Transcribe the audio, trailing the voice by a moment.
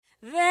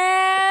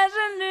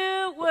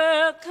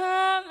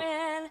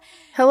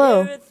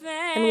Hello,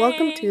 and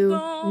welcome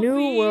to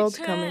New World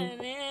Coming,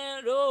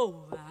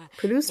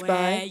 produced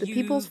by the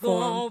People's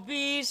Forum.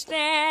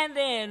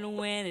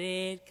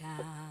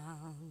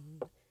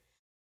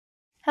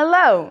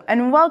 Hello,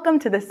 and welcome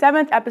to the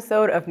 7th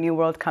episode of New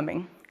World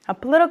Coming, a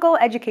political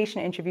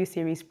education interview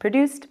series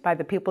produced by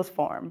the People's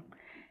Forum.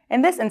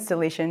 In this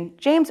installation,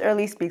 James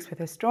Early speaks with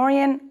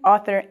historian,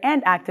 author,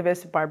 and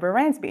activist Barbara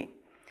Ransby.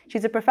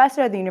 She's a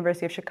professor at the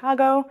University of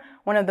Chicago,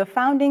 one of the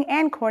founding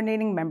and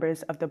coordinating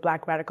members of the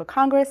Black Radical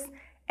Congress,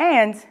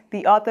 and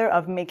the author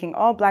of Making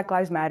All Black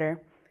Lives Matter,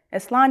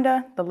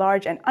 Islanda, The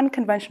Large and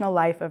Unconventional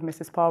Life of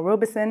Mrs. Paul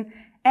Robeson,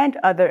 and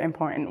other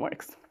important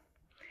works.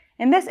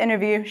 In this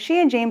interview, she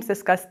and James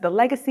discuss the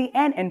legacy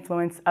and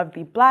influence of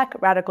the Black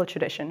radical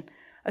tradition,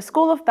 a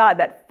school of thought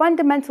that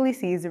fundamentally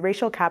sees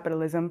racial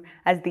capitalism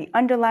as the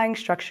underlying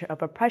structure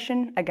of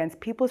oppression against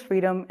people's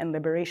freedom and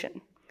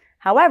liberation.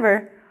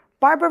 However,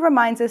 Barbara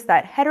reminds us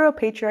that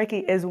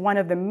heteropatriarchy is one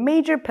of the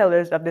major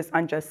pillars of this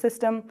unjust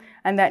system,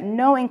 and that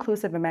no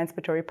inclusive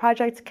emancipatory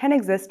project can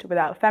exist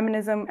without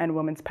feminism and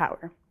women's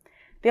power.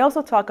 They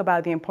also talk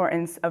about the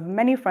importance of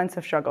many fronts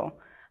of struggle,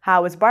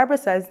 how, as Barbara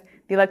says,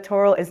 the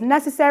electoral is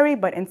necessary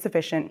but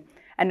insufficient,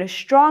 and a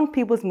strong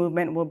people's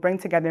movement will bring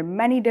together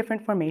many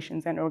different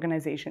formations and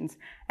organizations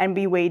and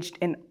be waged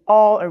in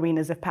all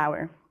arenas of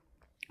power.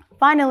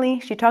 Finally,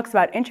 she talks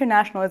about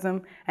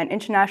internationalism and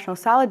international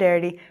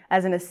solidarity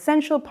as an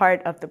essential part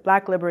of the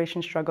Black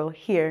liberation struggle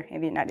here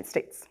in the United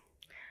States.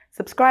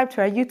 Subscribe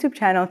to our YouTube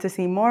channel to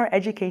see more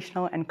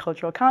educational and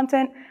cultural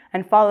content,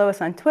 and follow us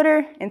on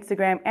Twitter,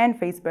 Instagram, and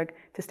Facebook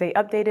to stay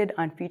updated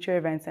on future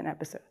events and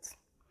episodes.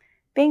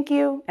 Thank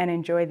you, and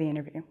enjoy the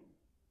interview.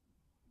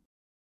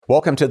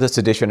 Welcome to this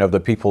edition of the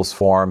People's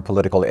Forum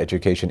Political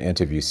Education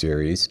Interview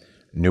Series,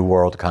 New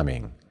World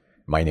Coming.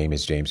 My name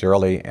is James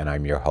Early, and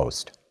I'm your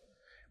host.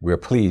 We're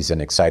pleased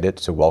and excited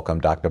to welcome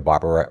Dr.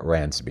 Barbara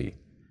Ransby,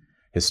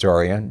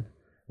 historian,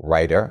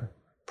 writer,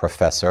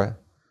 professor,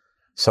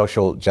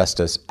 social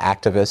justice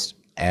activist,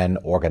 and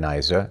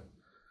organizer,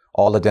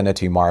 all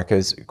identity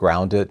markers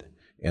grounded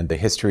in the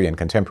history and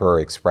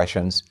contemporary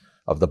expressions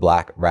of the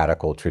Black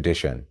radical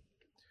tradition.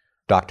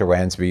 Dr.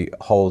 Ransby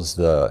holds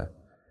the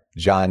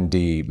John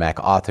D.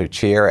 MacArthur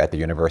Chair at the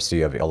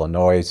University of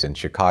Illinois in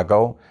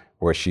Chicago,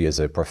 where she is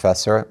a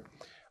professor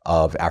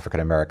of African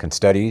American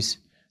Studies,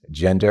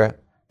 Gender,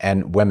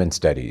 and Women's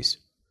Studies.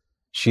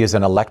 She is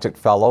an elected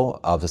fellow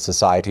of the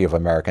Society of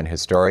American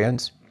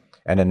Historians,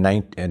 and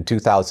in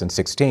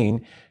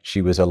 2016,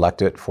 she was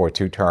elected for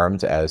 2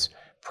 terms as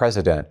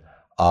president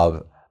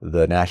of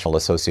the National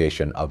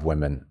Association of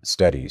Women's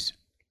Studies.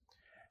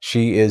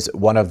 She is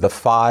one of the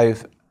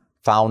 5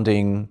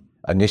 founding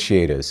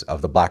initiators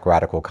of the Black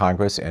Radical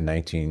Congress in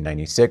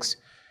 1996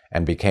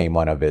 and became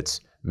one of its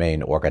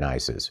main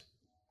organizers.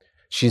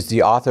 She's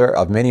the author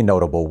of many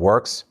notable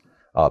works,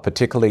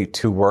 particularly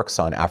 2 works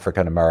on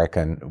African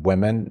American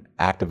women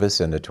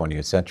activists in the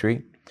 20th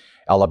century,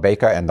 Ella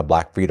Baker and the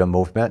Black Freedom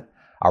Movement,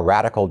 A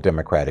Radical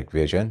Democratic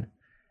Vision,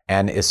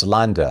 and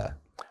Islanda,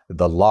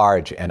 The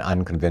Large and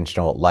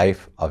Unconventional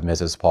Life of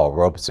Mrs. Paul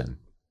Robeson.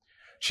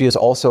 She is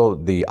also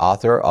the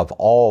author of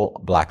All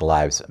Black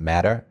Lives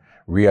Matter,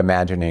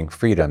 Reimagining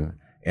Freedom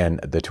in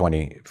the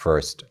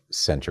 21st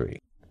Century.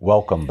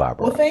 Welcome,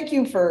 Barbara. Well, thank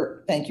you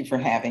for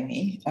having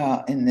me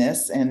in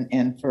this,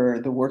 and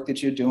for the work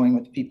that you're doing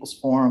with the People's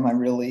Forum. I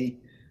really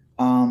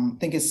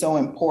think it's so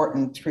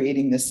important,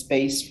 creating this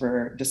space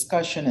for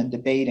discussion and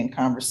debate and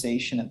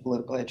conversation and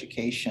political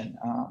education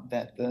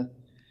that the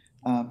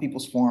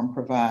People's Forum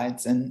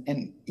provides.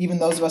 And even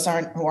those of us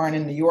who aren't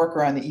in New York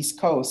or on the East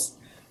Coast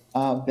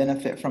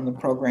benefit from the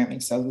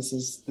programming. So this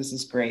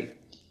is great.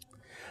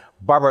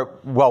 Barbara,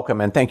 welcome,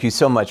 and thank you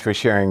so much for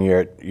sharing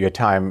your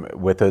time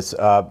with us.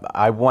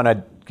 I want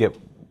to get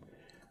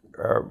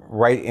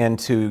right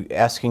into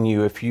asking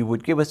you if you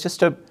would give us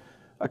just a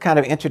kind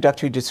of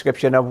introductory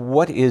description of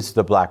what is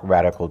the Black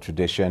radical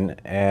tradition,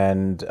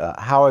 and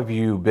how have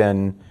you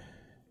been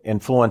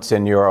influenced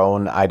in your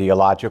own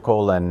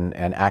ideological and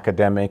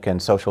academic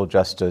and social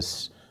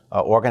justice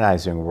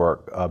organizing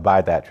work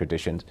by that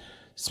tradition,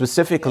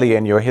 specifically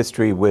in your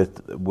history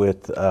with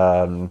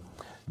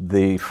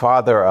the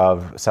father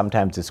of,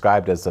 sometimes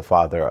described as the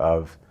father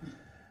of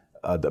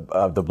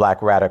the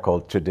Black radical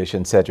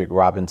tradition, Cedric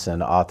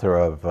Robinson, author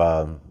of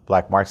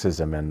Black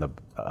Marxism and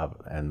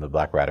the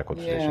Black radical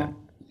tradition.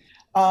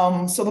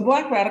 So the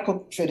Black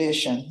radical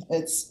tradition,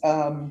 it's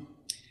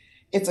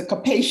a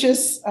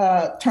capacious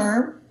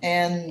term,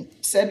 and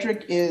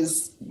Cedric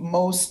is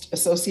most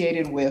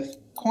associated with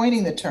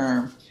coining the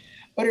term.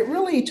 But it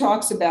really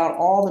talks about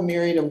all the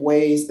myriad of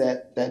ways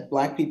that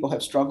Black people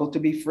have struggled to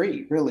be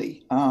free,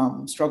 really,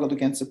 struggled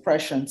against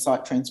oppression,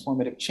 sought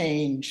transformative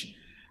change.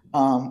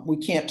 We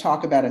can't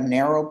talk about a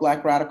narrow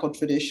Black radical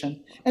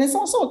tradition. And it's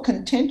also a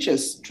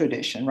contentious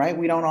tradition, right?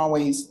 We don't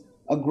always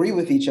agree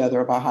with each other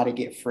about how to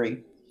get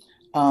free.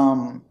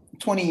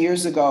 20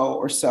 years ago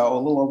or so, a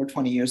little over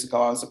 20 years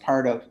ago, I was a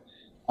part of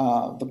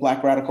the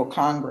Black Radical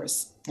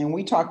Congress. And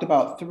we talked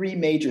about 3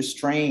 major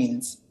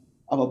strains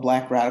of a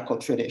Black radical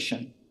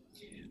tradition.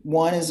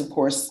 One is, of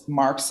course,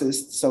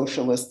 Marxists,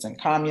 socialists, and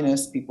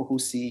communists, people who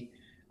see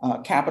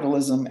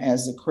capitalism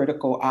as a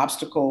critical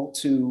obstacle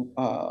to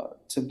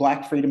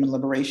Black freedom and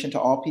liberation, to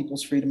all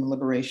people's freedom and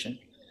liberation,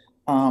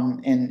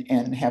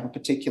 and have a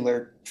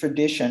particular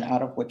tradition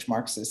out of which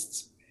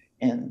Marxists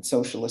and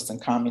socialists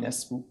and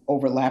communists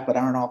overlap, but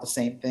aren't all the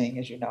same thing,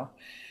 as you know.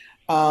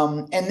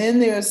 And then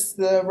there's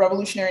the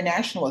revolutionary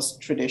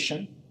nationalist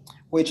tradition,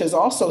 which has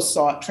also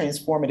sought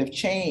transformative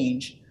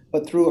change,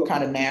 but through a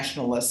kind of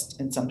nationalist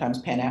and sometimes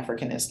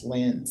Pan-Africanist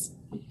lens.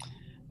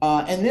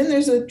 And then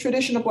there's a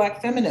tradition of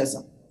Black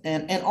feminism.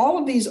 And all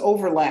of these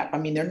overlap. I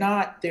mean,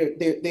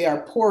 they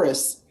are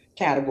porous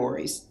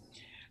categories.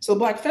 So the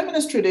Black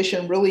feminist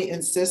tradition really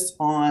insists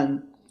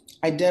on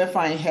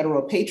identifying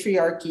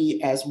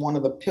heteropatriarchy as one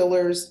of the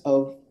pillars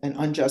of an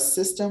unjust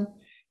system,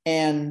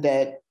 and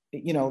that,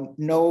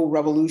 no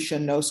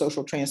revolution, no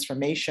social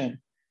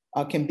transformation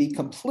can be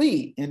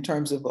complete in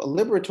terms of a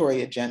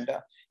liberatory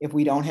agenda if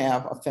we don't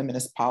have a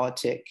feminist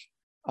politic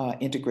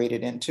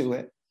integrated into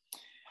it.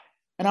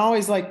 And I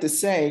always like to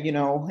say,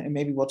 and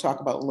maybe we'll talk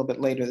about a little bit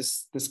later,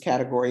 this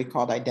category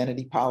called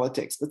identity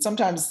politics, but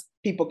sometimes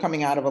people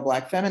coming out of a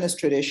Black feminist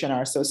tradition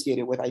are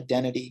associated with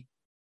identity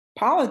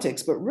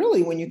politics. But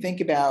really, when you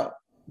think about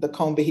the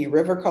Combahee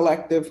River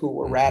Collective, who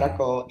were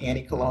radical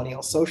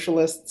anti-colonial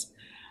socialists,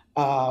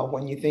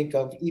 when you think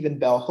of even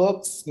bell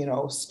hooks,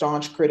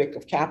 staunch critic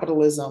of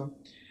capitalism,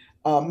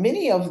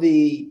 many of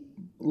the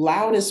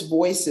loudest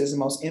voices,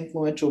 most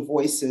influential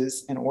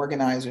voices and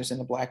organizers in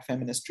the Black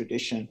feminist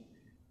tradition,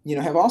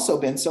 have also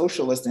been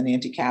socialist and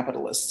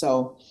anti-capitalist.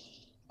 So,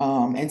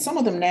 and some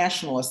of them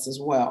nationalists as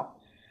well.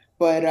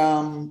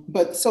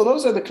 But so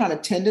those are the kind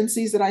of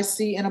tendencies that I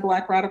see in a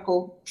Black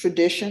radical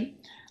tradition.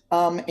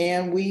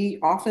 And we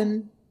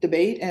often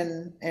debate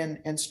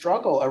and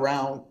struggle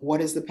around what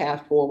is the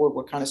path forward,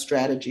 what kind of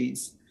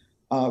strategies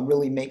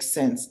really make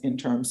sense in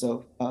terms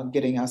of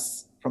getting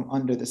us from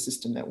under the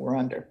system that we're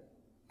under.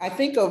 I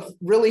think of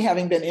really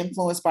having been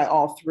influenced by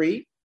all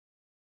three.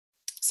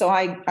 So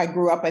I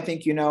grew up, I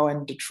think,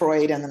 in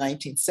Detroit in the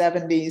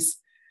 1970s,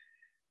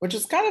 which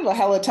is kind of a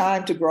hell of a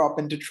time to grow up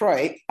in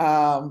Detroit.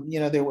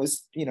 There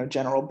was,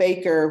 General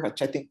Baker,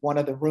 which I think one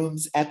of the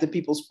rooms at the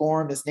People's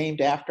Forum is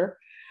named after.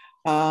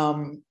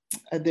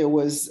 There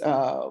was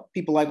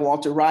people like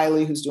Walter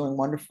Riley, who's doing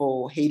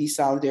wonderful Haiti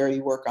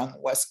solidarity work on the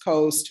West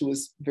Coast, who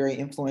was very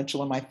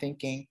influential in my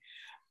thinking.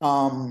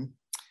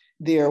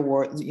 There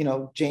were,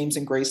 James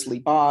and Grace Lee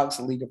Boggs,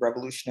 the League of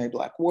Revolutionary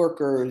Black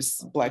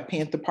Workers. Black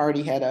Panther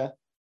Party had a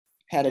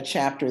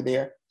chapter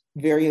there,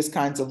 various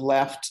kinds of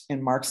left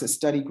and Marxist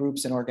study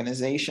groups and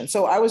organizations.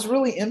 So I was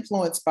really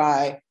influenced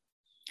by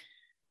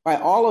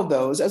all of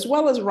those, as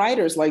well as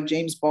writers like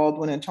James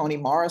Baldwin and Toni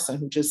Morrison,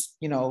 who just,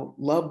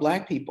 loved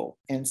Black people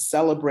and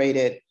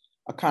celebrated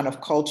a kind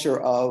of culture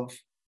of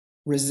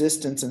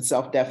resistance and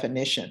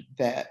self-definition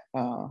that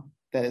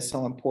is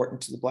so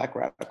important to the Black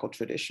radical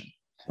tradition.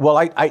 Well,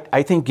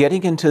 I think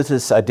getting into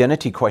this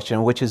identity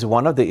question, which is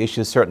one of the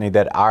issues certainly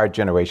that our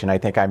generation, I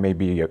think I may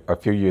be a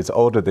few years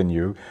older than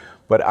you,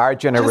 but our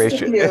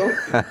generation,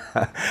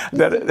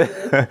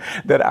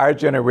 that our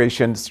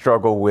generation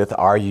struggle with: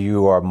 are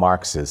you a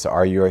Marxist?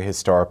 Are you a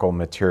historical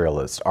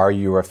materialist? Are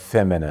you a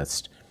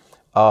feminist?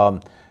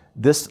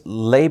 This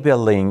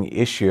labeling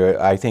issue,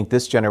 I think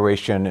this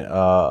generation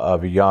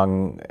of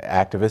young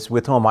activists,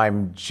 with whom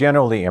I'm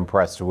generally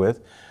impressed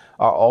with,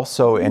 are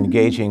also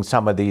engaging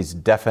some of these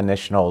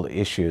definitional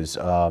issues.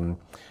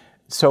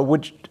 So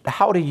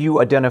how do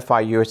you identify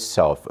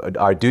yourself?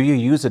 Or do you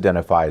use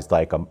identifiers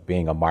like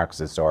being a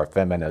Marxist or a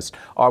feminist?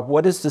 Or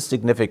what is the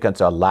significance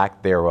or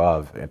lack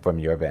thereof from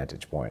your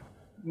vantage point?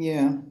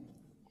 Yeah.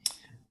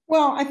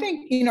 Well, I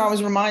think, I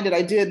was reminded,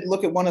 I did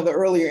look at one of the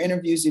earlier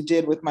interviews you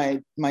did with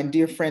my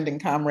dear friend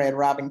and comrade,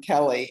 Robin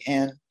Kelly.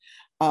 And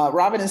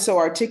Robin is so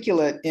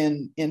articulate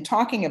in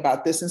talking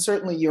about this, and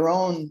certainly your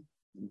own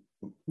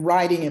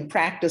writing and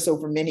practice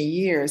over many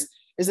years,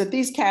 is that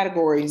these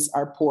categories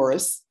are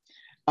porous,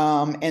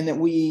 and that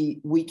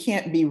we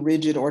can't be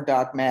rigid or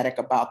dogmatic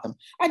about them.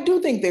 I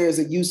do think there is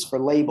a use for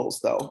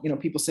labels, though.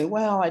 People say,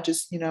 well, I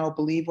just,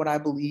 believe what I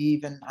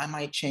believe and I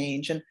might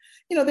change. And,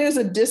 there's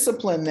a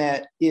discipline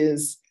that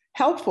is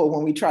helpful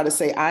when we try to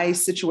say, I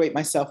situate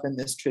myself in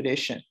this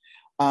tradition,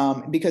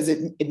 because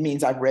it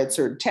means I've read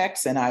certain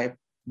texts and I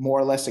more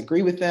or less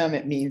agree with them.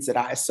 It means that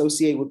I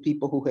associate with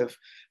people who have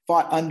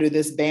fought under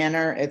this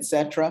banner, et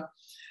cetera.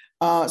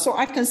 So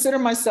I consider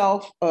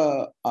myself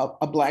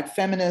a Black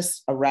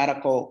feminist, a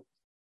radical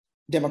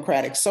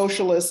democratic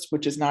socialist,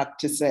 which is not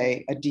to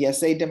say a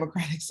DSA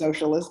democratic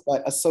socialist,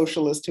 but a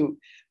socialist who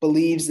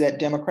believes that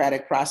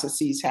democratic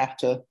processes have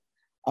to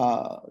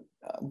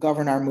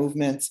govern our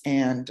movements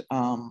and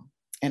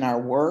our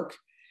work.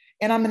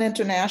 And I'm an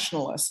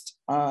internationalist.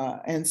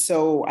 And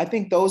so I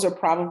think those are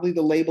probably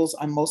the labels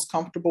I'm most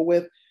comfortable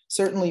with.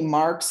 Certainly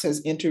Marx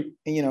has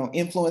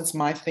influenced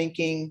my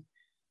thinking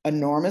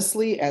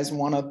enormously as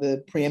one of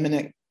the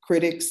preeminent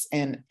critics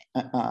and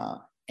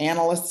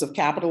analysts of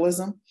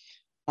capitalism.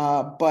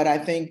 But I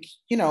think,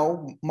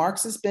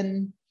 Marx has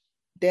been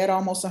dead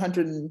almost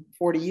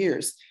 140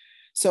 years.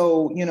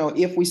 So,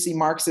 if we see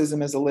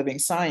Marxism as a living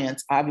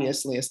science,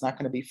 obviously it's not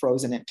going to be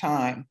frozen in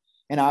time.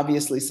 And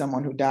obviously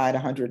someone who died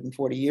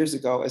 140 years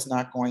ago is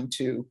not going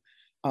to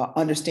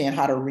understand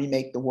how to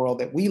remake the world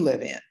that we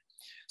live in.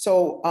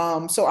 So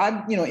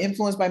I'm,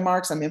 influenced by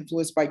Marx, I'm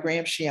influenced by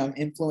Gramsci, I'm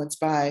influenced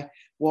by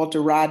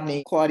Walter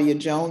Rodney, Claudia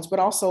Jones, but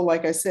also,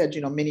 like I said,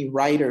 many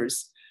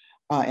writers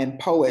and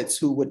poets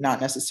who would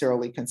not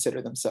necessarily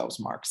consider themselves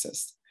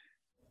Marxists.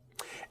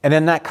 And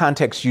in that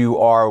context, you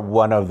are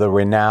one of the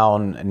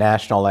renowned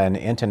national and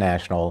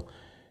international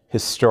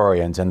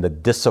historians in the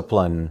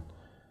discipline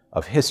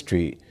of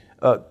history.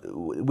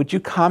 Would you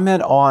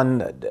comment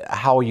on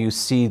how you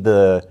see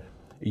the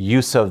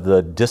use of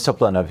the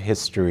discipline of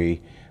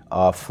history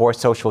for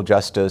social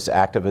justice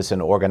activists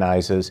and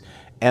organizers,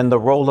 and the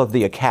role of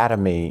the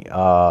academy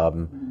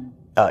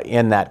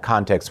in that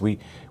context?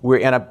 We're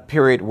in a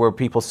period where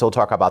people still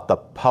talk about the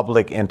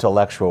public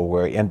intellectual,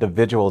 where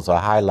individuals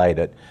are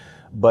highlighted,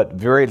 but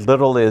very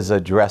little is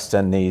addressed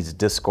in these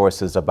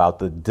discourses about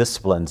the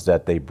disciplines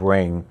that they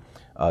bring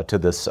to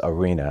this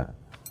arena.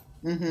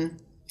 Mm-hmm.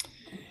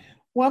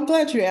 Well, I'm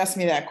glad you asked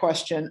me that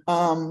question.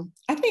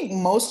 I think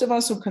most of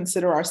us who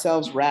consider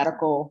ourselves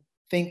radical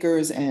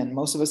thinkers, and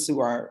most of us who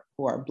are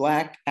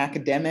Black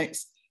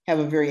academics, have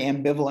a very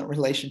ambivalent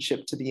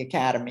relationship to the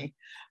academy.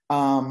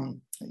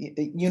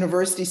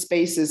 University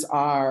spaces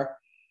are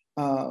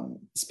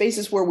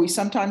spaces where we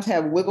sometimes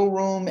have wiggle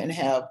room and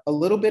have a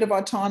little bit of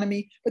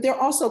autonomy, but they're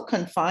also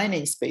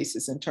confining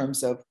spaces in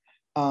terms of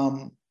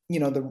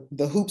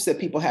the hoops that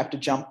people have to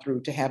jump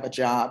through to have a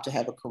job, to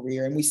have a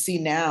career. And we see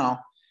now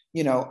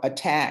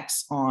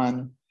attacks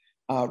on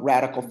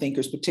radical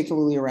thinkers,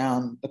 particularly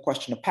around the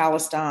question of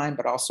Palestine,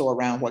 but also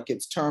around what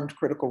gets termed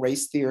critical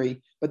race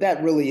theory. But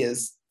that really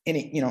is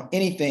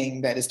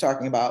anything that is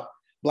talking about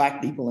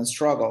Black people in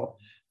struggle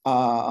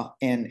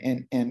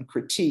and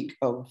critique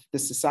of the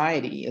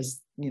society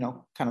is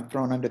kind of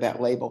thrown under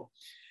that label.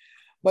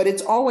 But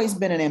it's always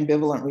been an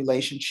ambivalent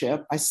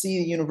relationship. I see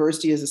the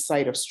university as a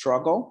site of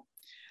struggle.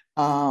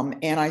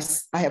 And I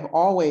have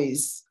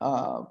always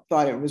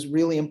thought it was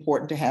really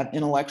important to have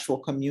intellectual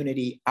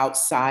community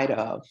outside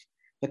of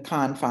the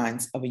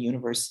confines of a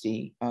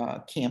university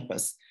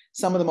campus.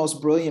 Some of the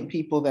most brilliant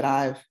people that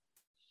I've,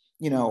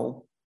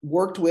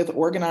 worked with,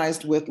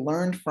 organized with,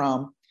 learned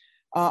from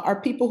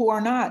are people who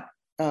are not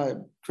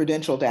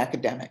credentialed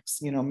academics.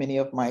 Many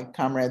of my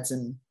comrades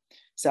in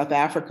South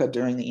Africa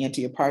during the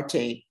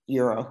anti-apartheid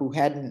era who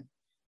hadn't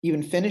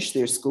even finished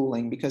their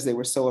schooling because they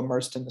were so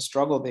immersed in the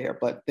struggle there,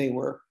 but they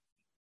were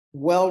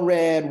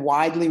well-read,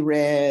 widely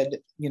read,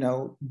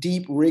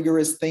 deep,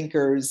 rigorous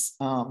thinkers,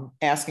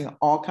 asking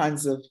all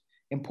kinds of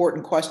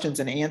important questions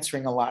and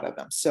answering a lot of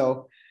them.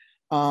 So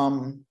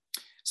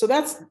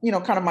that's,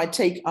 kind of my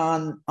take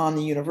on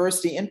the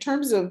university. In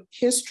terms of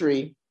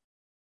history,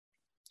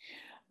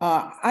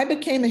 I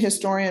became a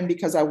historian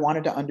because I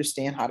wanted to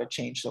understand how to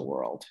change the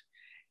world.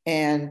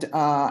 And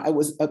I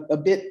was a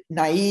bit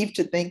naive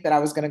to think that I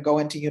was going to go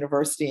into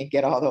university and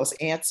get all those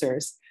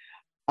answers.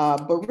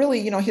 But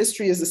really,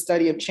 history is a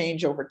study of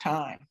change over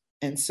time.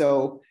 And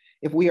so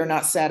if we are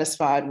not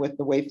satisfied with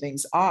the way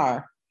things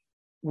are,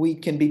 we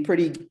can be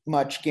pretty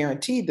much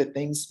guaranteed that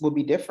things will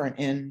be different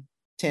in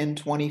 10,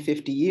 20,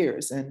 50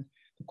 years. And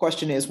the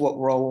question is, what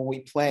role will we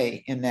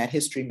play in that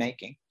history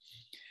making?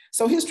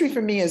 So history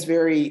for me is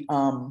very,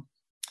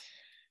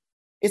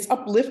 it's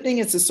uplifting.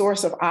 It's a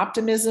source of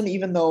optimism,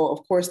 even though,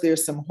 of course,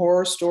 there's some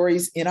horror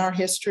stories in our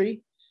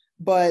history.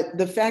 But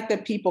the fact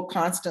that people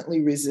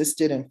constantly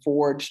resisted and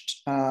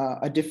forged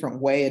a different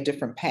way, a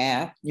different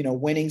path,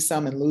 winning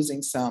some and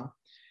losing some,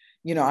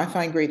 I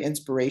find great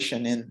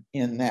inspiration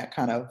in that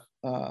kind of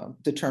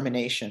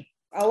determination.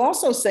 I'll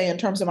also say, in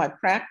terms of my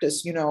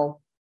practice,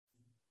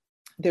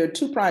 there are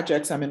two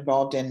projects I'm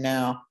involved in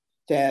now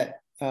that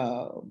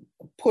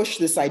push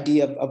this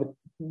idea of a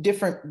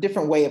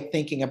different way of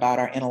thinking about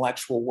our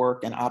intellectual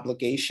work and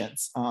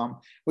obligations,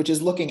 which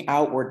is looking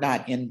outward,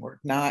 not inward,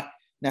 not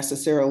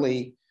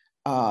necessarily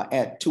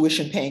at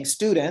tuition-paying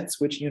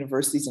students, which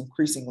universities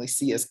increasingly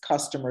see as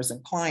customers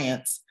and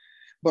clients,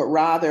 but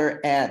rather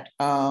at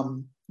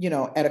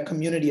at a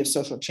community of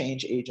social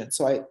change agents.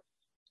 So I,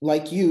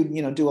 like you,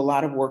 do a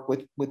lot of work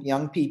with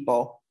young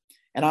people,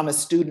 and I'm a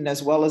student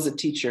as well as a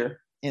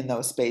teacher in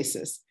those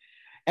spaces,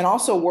 and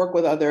also work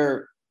with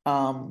other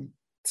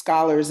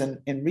scholars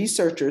and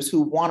researchers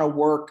who want to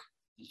work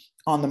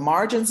on the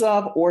margins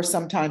of or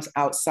sometimes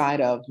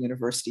outside of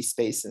university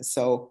spaces.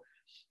 So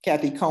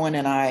Kathy Cohen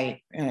and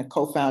I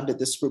co-founded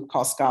this group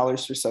called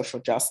Scholars for Social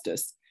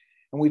Justice.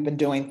 And we've been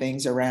doing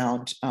things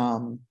around,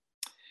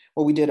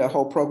 we did a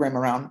whole program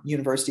around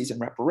universities and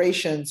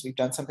reparations. We've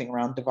done something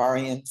around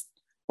Devarian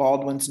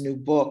Baldwin's new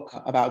book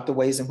about the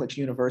ways in which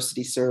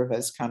universities serve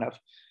as kind of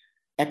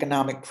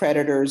economic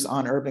predators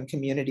on urban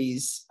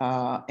communities.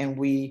 And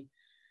we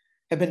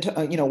have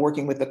been,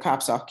 working with the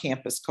Cops Off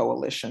Campus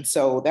Coalition.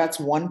 So that's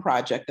one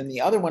project. And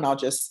the other one I'll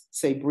just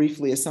say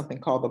briefly is something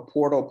called the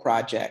Portal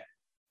Project,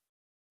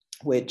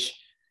 which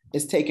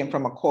is taken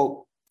from a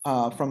quote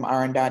from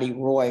Arundhati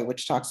Roy,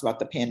 which talks about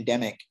the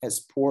pandemic as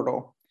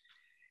portal.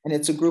 And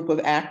it's a group of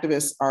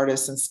activists,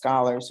 artists, and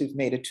scholars who've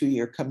made a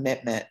 2-year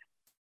commitment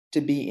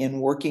to be in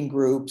working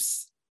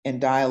groups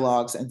and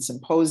dialogues and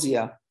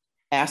symposia,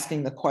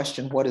 asking the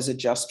question, what does a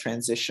just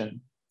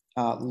transition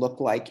look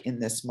like in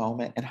this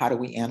moment? And how do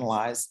we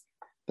analyze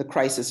the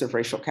crisis of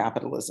racial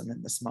capitalism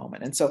in this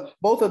moment? And so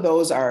both of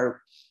those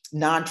are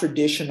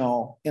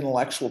non-traditional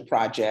intellectual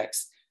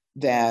projects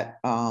that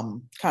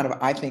kind of,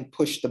 I think,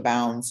 push the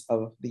bounds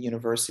of the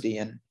university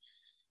in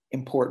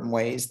important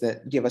ways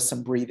that give us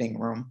some breathing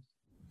room.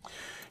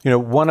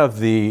 One of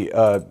the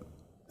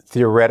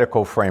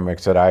theoretical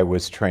frameworks that I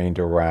was trained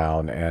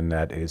around, and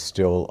that is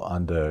still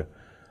under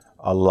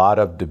a lot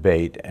of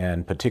debate,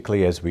 and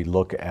particularly as we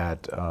look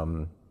at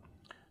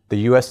the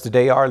U.S.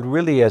 today, or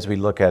really as we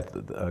look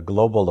at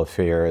global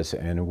affairs,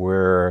 and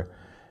we're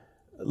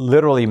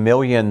literally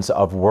millions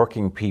of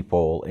working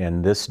people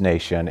in this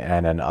nation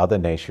and in other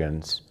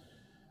nations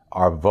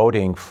are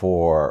voting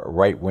for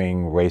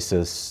right-wing,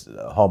 racist,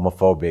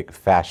 homophobic,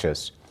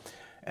 fascist.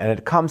 And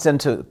it comes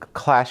into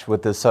clash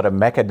with this sort of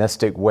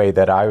mechanistic way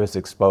that I was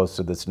exposed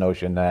to this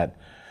notion that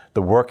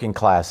the working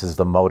class is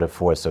the motive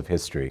force of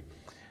history.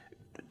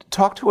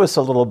 Talk to us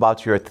a little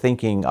about your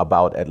thinking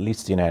about at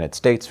least the United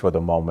States for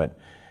the moment,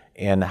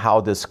 and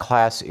how this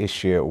class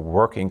issue,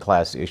 working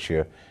class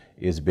issue,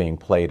 is being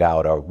played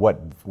out, or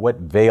what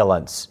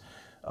valence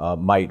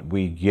might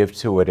we give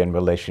to it in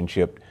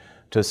relationship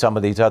to some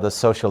of these other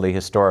socially,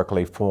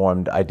 historically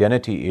formed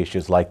identity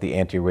issues like the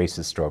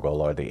anti-racist struggle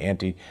or the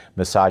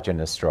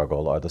anti-misogynist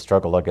struggle or the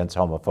struggle against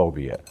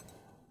homophobia?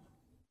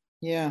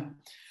 Yeah.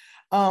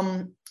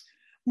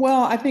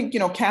 Well, I think,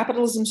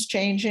 capitalism's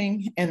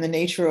changing and the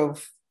nature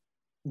of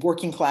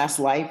working class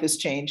life is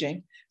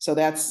changing. So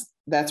that's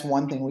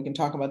one thing. We can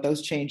talk about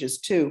those changes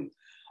too.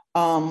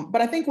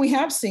 But I think we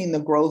have seen the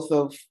growth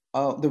of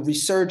the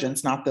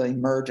resurgence, not the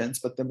emergence,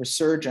 but the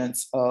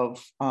resurgence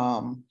of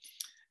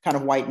kind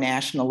of white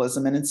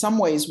nationalism. And in some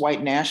ways,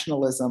 white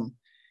nationalism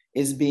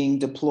is being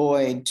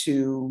deployed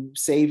to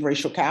save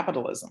racial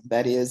capitalism.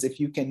 That is, if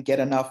you can get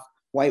enough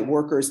white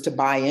workers to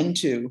buy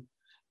into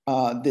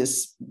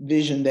this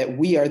vision that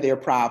we are their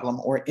problem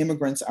or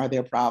immigrants are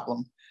their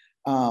problem,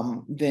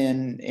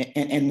 then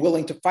and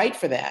willing to fight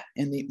for that,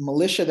 and the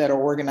militia that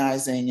are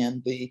organizing,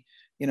 and the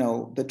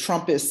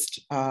Trumpist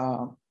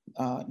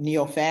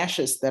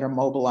neo-fascists that are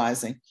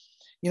mobilizing,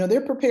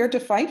 they're prepared to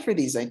fight for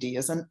these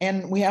ideas.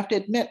 And we have to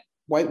admit,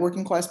 white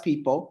working class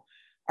people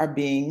are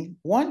being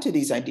won to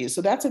these ideas.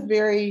 So that's a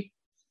very,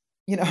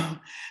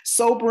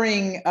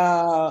 sobering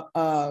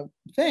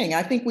thing.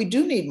 I think we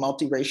do need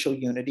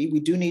multiracial unity. We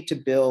do need to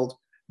build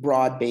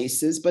broad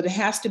bases, but it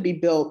has to be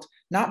built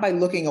not by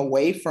looking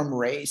away from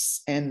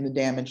race and the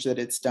damage that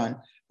it's done,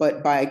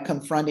 but by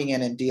confronting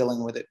it and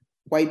dealing with it.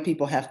 White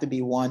people have to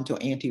be won to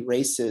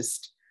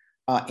anti-racist,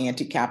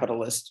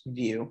 anti-capitalist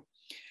view.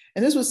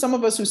 And this was some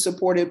of us who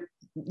supported,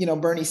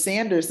 Bernie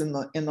Sanders in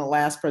the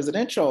last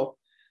presidential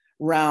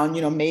round,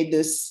 made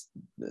this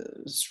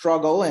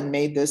struggle and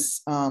made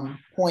this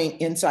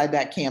point inside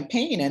that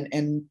campaign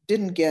and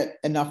didn't get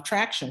enough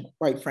traction,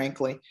 quite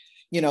frankly.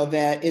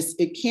 That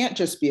it can't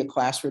just be a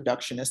class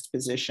reductionist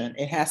position.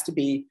 It has to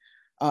be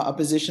a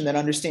position that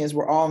understands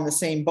we're all in the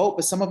same boat,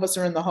 but some of us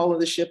are in the hull of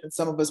the ship and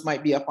some of us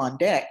might be up on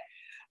deck.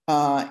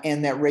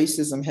 And that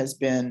racism has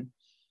been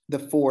the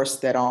force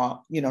that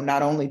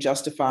not only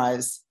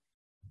justifies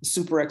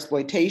super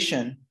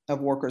exploitation of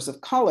workers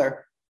of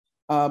color,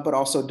 but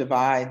also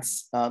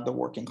divides the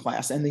working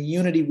class. And the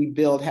unity we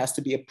build has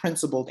to be a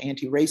principled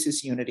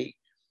anti-racist unity,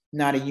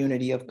 not a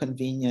unity of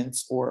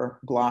convenience or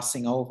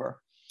glossing over.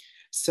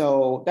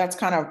 So that's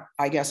kind of,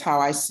 I guess,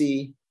 how I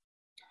see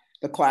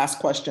the class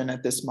question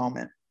at this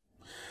moment.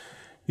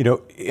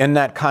 In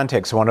that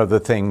context, one of the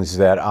things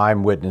that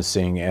I'm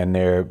witnessing, and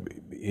there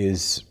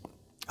is,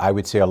 I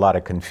would say, a lot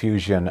of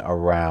confusion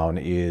around,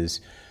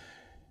 is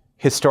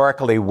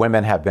historically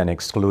women have been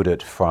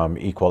excluded from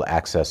equal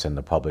access in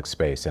the public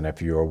space. And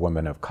if you're a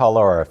woman of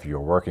color, or if you're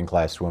a working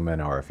class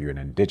woman, or if you're an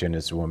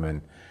indigenous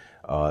woman,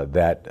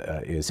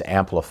 that is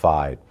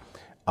amplified.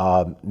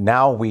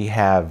 Now we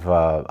have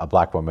a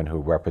Black woman who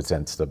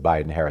represents the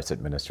Biden-Harris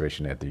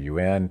administration at the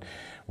UN.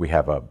 We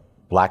have a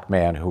Black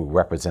man who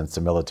represents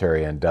the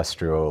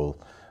military-industrial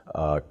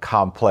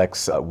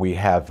complex. We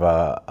have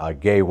a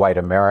gay white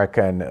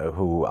American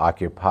who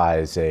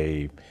occupies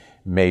a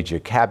major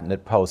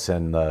cabinet post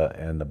in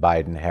the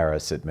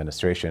Biden-Harris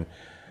administration.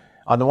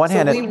 On the one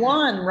hand, we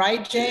won,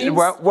 right, James?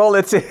 Well,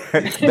 it's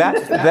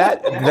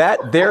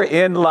that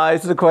therein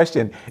lies the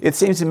question. It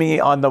seems to me,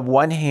 on the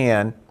one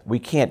hand, we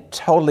can't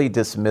totally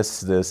dismiss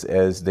this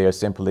as they're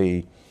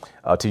simply,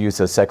 to use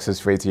a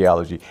sexist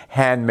phraseology,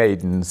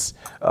 handmaidens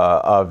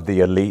of the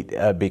elite,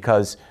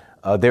 because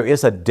there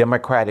is a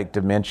democratic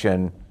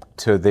dimension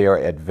to their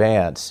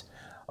advance.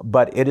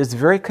 But it is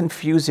very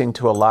confusing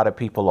to a lot of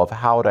people of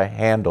how to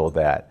handle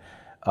that.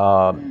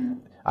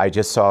 I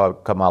just saw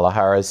Kamala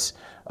Harris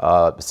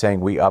saying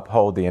we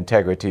uphold the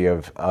integrity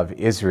of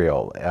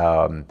Israel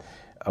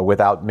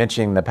without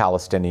mentioning the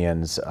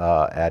Palestinians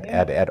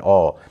at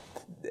all.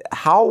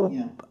 How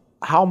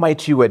how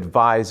might you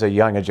advise a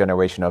younger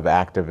generation of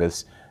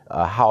activists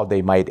how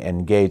they might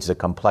engage the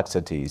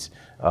complexities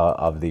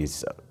of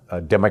these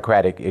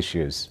democratic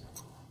issues?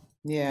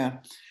 Yeah.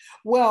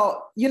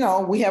 Well,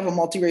 we have a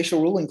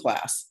multiracial ruling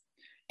class,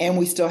 and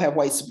we still have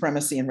white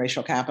supremacy and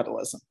racial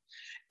capitalism.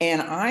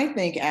 And I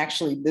think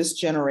actually this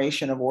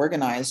generation of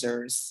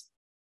organizers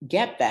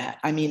get that.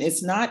 I mean,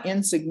 it's not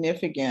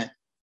insignificant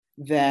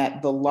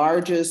that the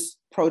largest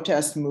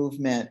protest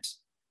movement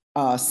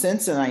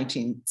since the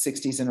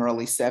 1960s and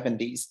early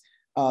 70s,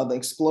 the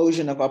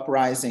explosion of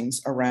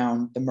uprisings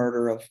around the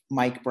murder of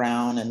Mike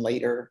Brown and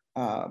later,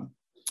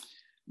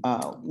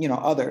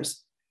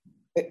 others.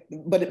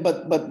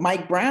 But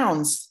Mike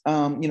Brown's,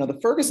 the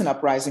Ferguson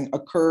uprising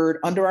occurred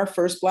under our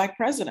first Black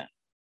president.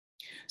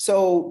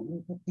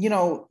 So,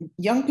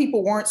 young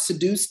people weren't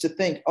seduced to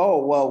think,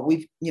 oh, well,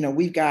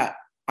 we've got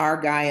our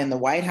guy in the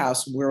White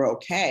House, we're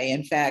okay.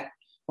 In fact,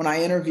 when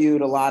I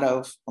interviewed a lot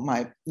of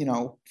my,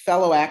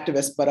 fellow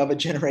activists, but of a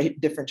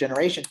different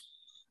generation,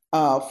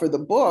 for the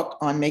book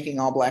on Making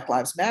All Black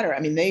Lives Matter, I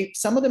mean,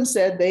 some of them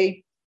said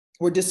they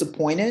were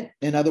disappointed.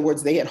 In other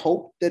words, they had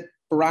hoped that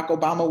Barack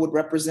Obama would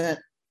represent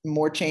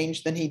more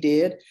change than he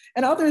did,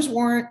 and others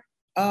weren't,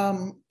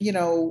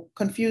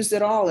 confused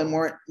at all and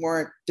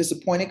weren't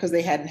disappointed because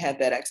they hadn't had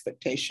that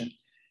expectation.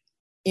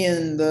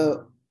 In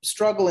the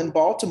struggle in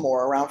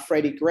Baltimore around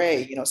Freddie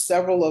Gray,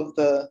 several of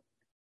the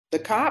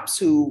cops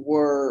who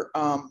were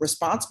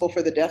responsible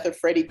for the death of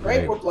Freddie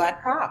Gray were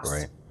Black cops.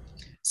 Right.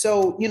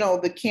 So,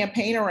 the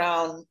campaign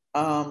around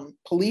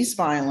police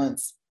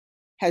violence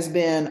has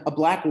been a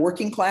Black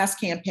working class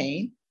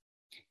campaign.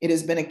 It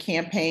has been a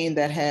campaign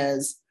that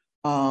has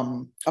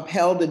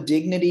upheld the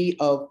dignity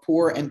of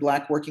poor and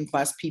Black working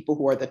class people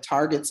who are the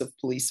targets of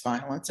police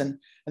violence. And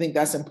I think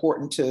that's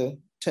important to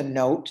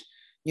note,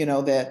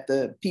 that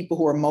the people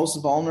who are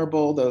most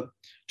vulnerable, the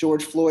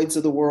George Floyds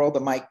of the world, the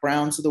Mike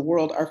Browns of the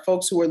world, are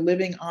folks who are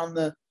living on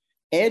the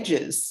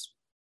edges,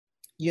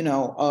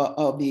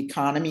 of the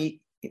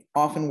economy,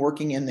 often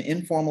working in the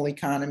informal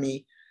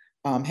economy,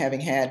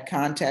 having had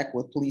contact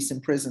with police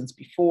and prisons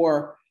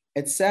before,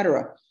 et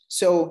cetera.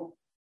 So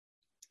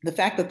the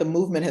fact that the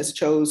movement has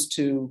chose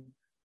to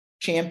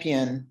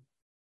champion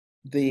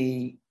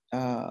the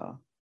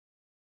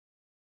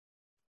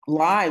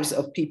lives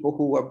of people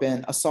who have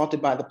been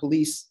assaulted by the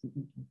police,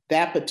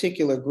 that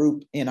particular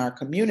group in our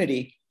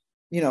community,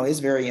 is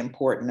very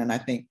important. And I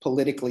think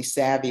politically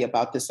savvy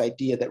about this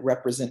idea that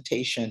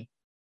representation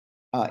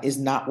is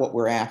not what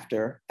we're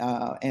after.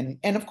 And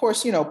of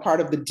course,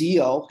 part of the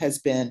deal has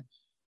been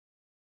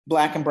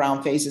Black and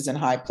brown faces in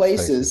high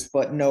places,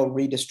 but no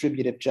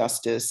redistributive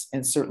justice,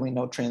 and certainly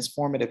no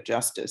transformative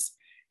justice.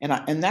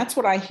 And that's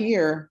what I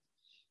hear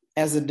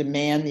as a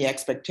demand, the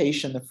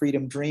expectation, the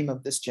freedom dream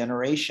of this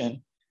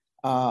generation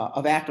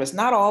of activists.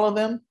 Not all of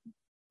them.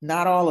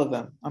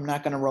 I'm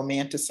not going to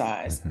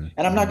romanticize,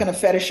 and I'm not going to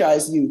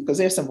fetishize youth, because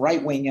there's some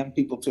right-wing young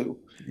people too,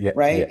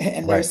 right?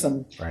 And there's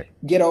some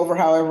get over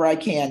however I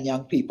can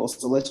young people.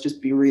 So let's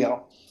just be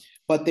real.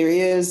 But there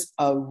is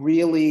a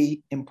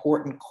really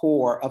important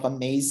core of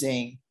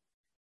amazing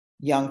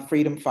young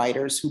freedom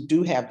fighters who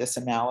do have this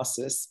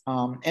analysis,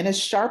 and is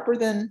sharper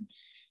than,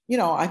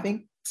 I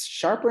think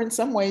sharper in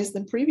some ways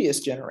than previous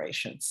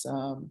generations.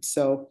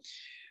 So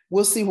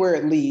we'll see where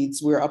it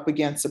leads. We're up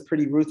against a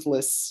pretty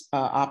ruthless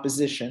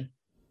opposition.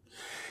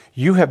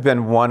 You have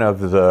been one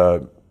of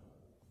the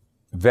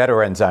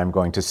veterans, I'm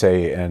going to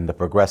say, in the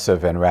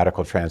progressive and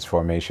radical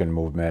transformation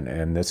movement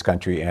in this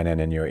country and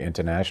in your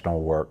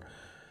international work.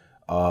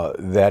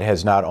 That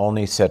has not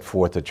only set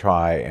forth to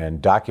try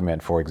and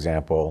document, for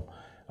example,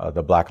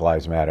 the Black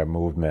Lives Matter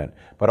movement,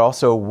 but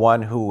also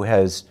one who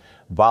has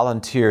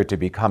volunteered to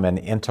become an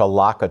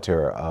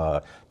interlocutor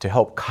to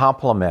help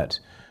complement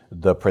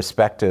the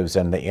perspectives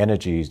and the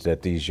energies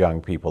that these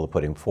young people are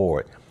putting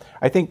forward.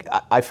 I think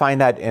I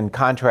find that in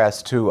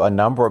contrast to a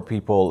number of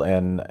people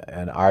in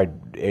our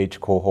age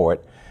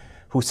cohort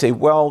who say,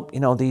 well,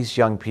 these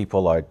young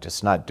people are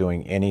just not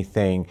doing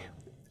anything.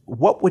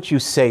 What would you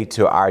say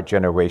to our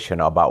generation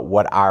about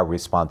what our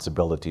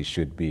responsibility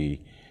should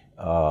be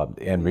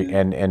in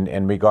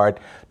regard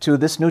to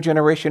this new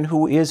generation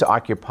who is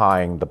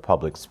occupying the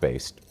public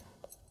space?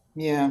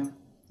 Yeah.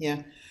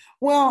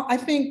 Well, I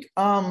think,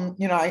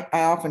 I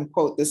often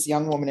quote this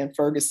young woman in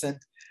Ferguson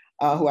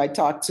who I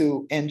talked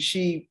to, and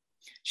she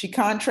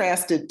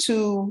contrasted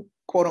two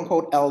quote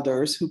unquote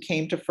elders who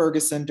came to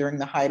Ferguson during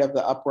the height of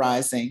the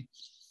uprising,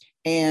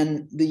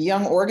 and the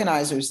young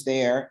organizers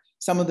there,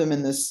 some of them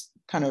in this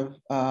kind of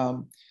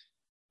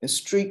a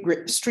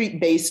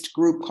street-based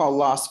group called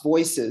Lost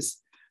Voices.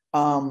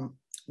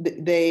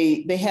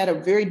 They had a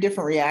very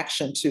different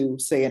reaction to,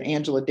 say, an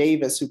Angela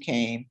Davis who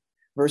came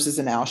versus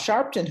an Al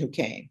Sharpton who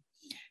came.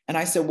 And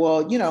I said,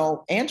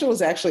 well,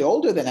 Angela's actually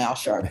older than Al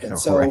Sharpton,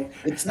 so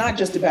it's not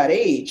just about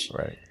age.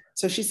 Right.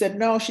 So she said,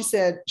 no,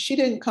 she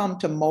didn't come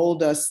to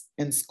mold us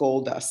and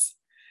scold us.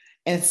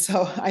 And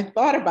so I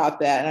thought about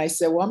that, and I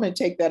said, well, I'm going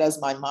to take that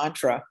as my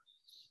mantra.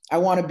 I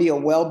want to be a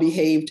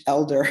well-behaved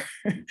elder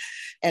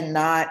and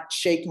not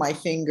shake my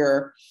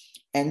finger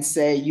and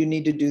say, you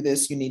need to do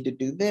this, you need to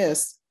do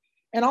this.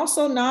 And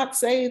also not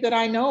say that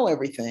I know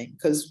everything,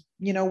 because,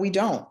 we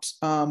don't.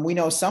 We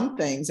know some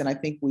things, and I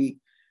think we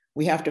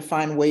have to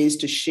find ways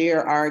to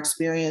share our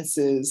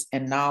experiences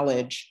and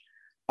knowledge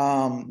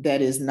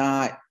that is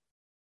not,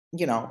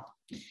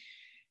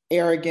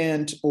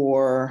 arrogant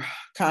or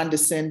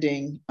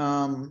condescending.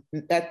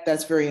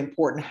 That's very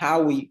important,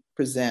 how we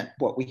present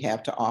what we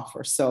have to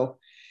offer. So,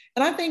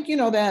 and I think,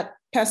 that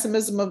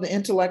pessimism of the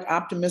intellect,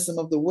 optimism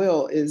of the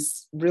will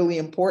is really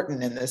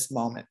important in this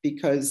moment,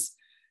 because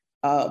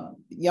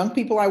young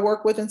people I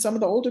work with and some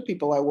of the older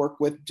people I work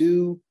with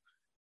do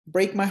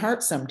break my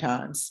heart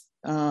sometimes,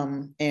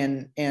 and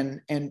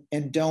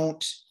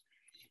don't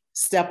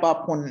step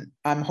up when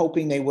I'm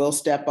hoping they will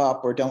step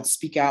up, or don't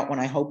speak out when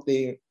I hope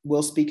they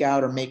will speak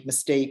out, or make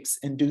mistakes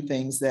and do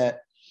things that,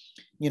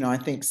 I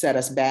think set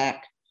us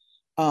back.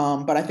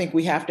 But I think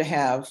we have to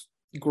have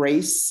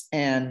grace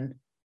and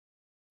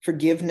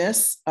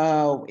forgiveness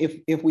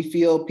if we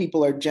feel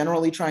people are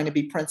generally trying to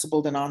be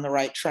principled and on the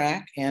right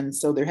track. And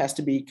so there has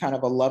to be kind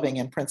of a loving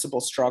and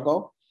principled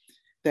struggle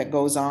that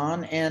goes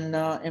on,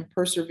 and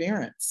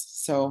perseverance.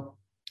 So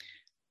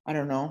I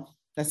don't know.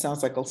 That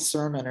sounds like a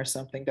sermon or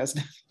something,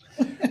 doesn't it?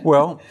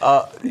 Well,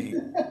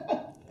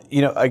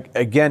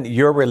 again,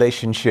 your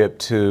relationship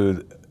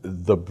to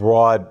the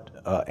broad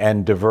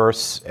and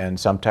diverse and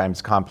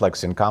sometimes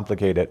complex and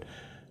complicated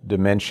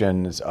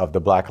dimensions of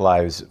the Black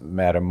Lives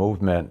Matter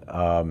movement,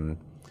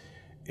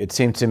 it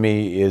seems to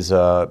me is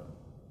a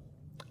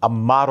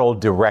model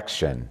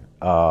direction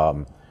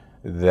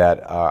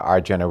that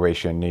our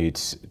generation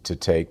needs to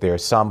take. There are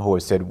some who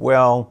have said,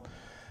 well,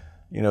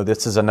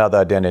 this is another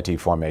identity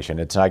formation.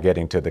 It's not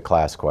getting to the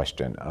class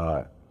question.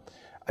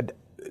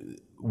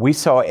 We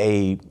saw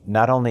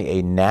not only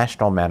a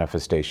national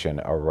manifestation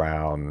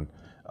around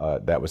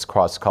that was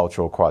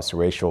cross-cultural,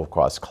 cross-racial,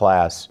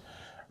 cross-class,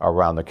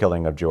 around the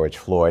killing of George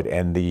Floyd,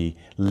 and the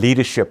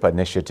leadership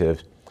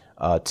initiative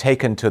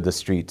taken to the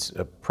streets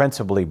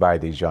principally by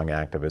these young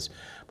activists,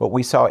 but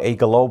we saw a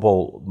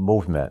global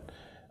movement.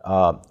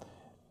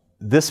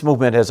 This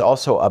movement has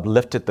also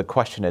uplifted the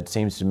question, it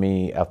seems to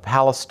me, of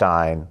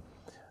Palestine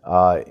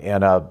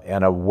in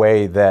a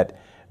way that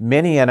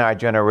many in our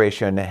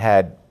generation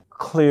had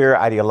clear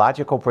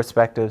ideological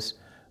perspectives,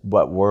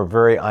 but were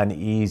very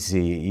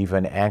uneasy,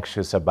 even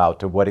anxious about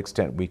to what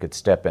extent we could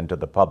step into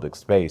the public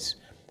space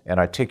and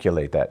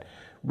articulate that.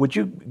 Would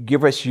you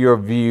give us your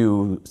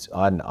views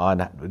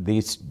on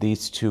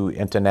these two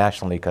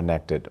internationally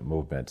connected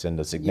movements and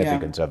the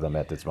significance of them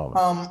at this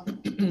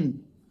moment?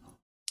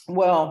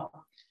 Well,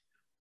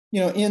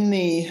 in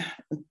the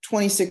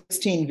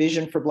 2016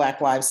 Vision for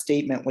Black Lives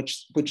statement,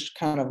 which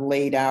kind of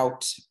laid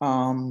out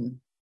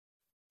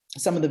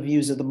some of the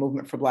views of the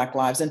Movement for Black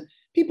Lives, and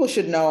people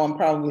should know, and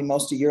probably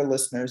most of your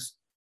listeners,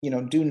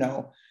 do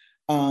know,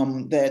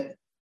 that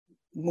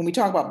when we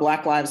talk about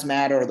Black Lives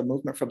Matter or the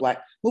Movement for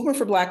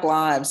Black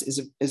Lives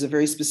is a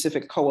very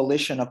specific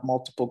coalition of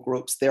multiple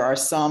groups. There are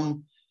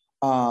some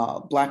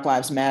Black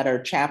Lives Matter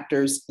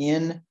chapters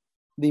in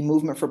the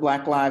Movement for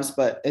Black Lives,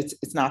 but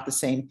it's not the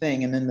same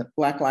thing. And then the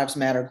Black Lives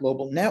Matter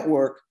Global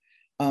Network,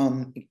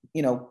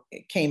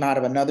 it came out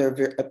of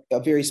a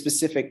very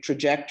specific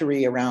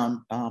trajectory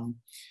around,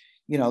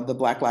 the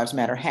Black Lives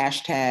Matter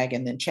hashtag,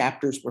 and then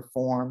chapters were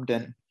formed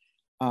and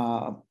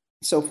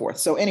so forth.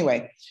 So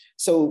anyway,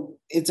 so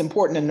it's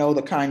important to know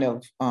the kind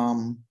of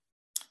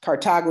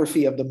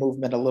cartography of the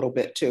movement a little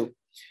bit too.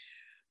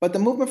 But the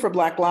Movement for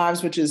Black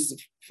Lives, which is the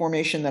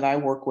formation that I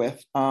work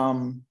with,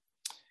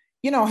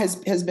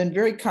 has been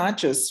very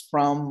conscious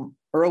from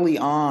early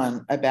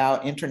on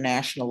about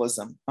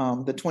internationalism.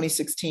 The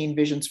 2016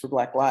 Visions for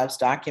Black Lives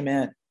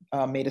document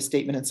made a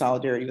statement in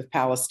solidarity with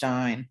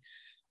Palestine.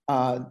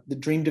 The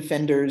Dream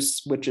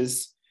Defenders, which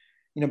has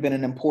been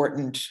an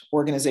important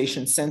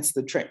organization since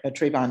the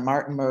Trayvon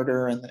Martin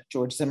murder and the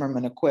George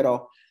Zimmerman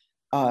acquittal,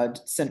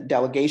 sent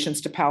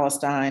delegations to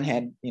Palestine,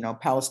 had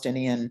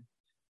Palestinian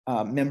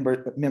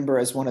member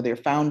as one of their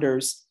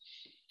founders.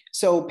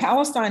 So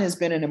Palestine has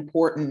been an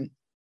important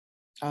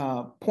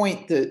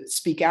point to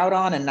speak out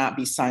on and not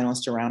be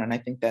silenced around, and I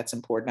think that's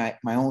important.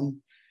 My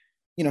own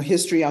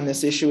history on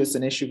this issue is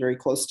an issue very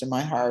close to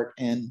my heart,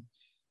 and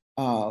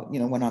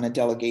went on a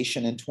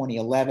delegation in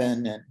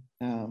 2011 and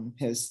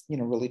has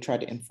really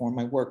tried to inform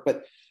my work.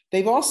 But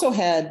they've also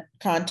had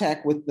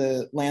contact with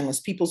the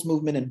Landless Peoples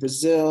movement in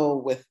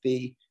Brazil, with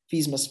the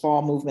Fees Must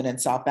Fall movement in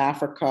South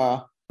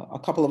Africa. A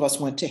couple of us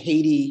went to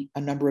Haiti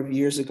a number of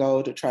years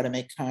ago to try to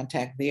make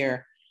contact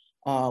there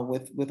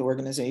with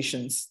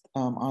organizations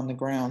on the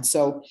ground.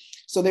 So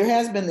there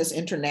has been this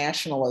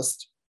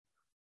internationalist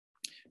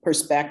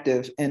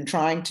perspective and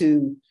trying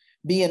to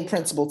be in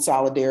principled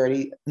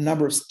solidarity. A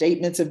number of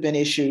statements have been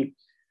issued.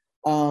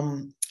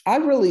 I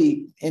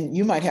really, and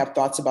you might have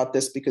thoughts about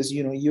this because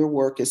your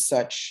work is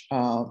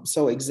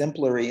so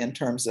exemplary in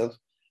terms of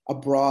a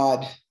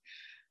broad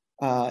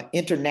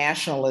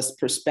internationalist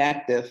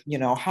perspective,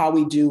 how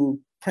we do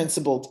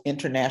principled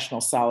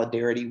international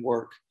solidarity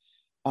work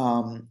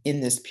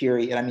in this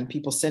period. I mean,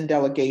 people send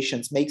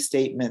delegations, make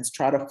statements,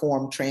 try to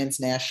form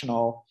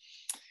transnational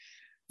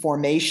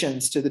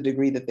formations to the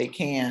degree that they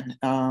can.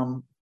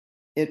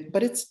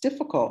 But it's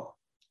difficult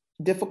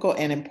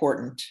and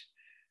important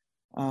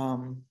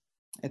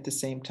at the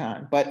same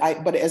time. But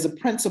as a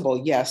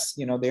principle, yes,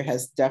 there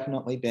has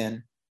definitely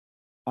been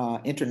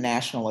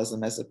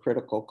internationalism as a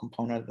critical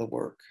component of the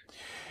work.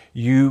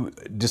 You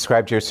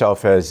described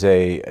yourself as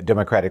a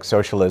democratic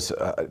socialist,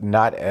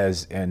 not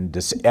as in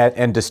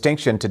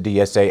distinction to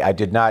DSA. I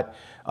did not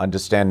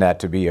understand that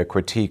to be a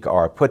critique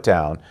or a put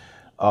down.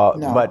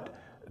 No. But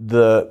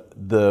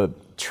the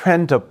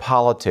trend of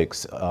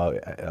politics,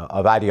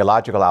 of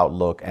ideological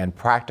outlook and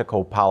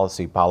practical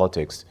policy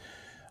politics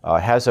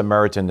has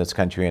emerged in this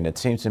country, and it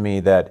seems to me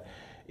that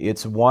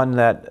it's one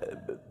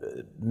that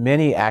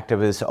many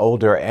activists,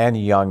 older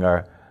and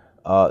younger,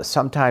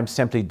 sometimes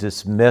simply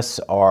dismiss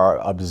or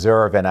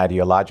observe in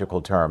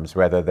ideological terms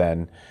rather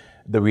than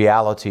the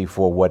reality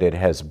for what it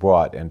has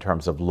brought in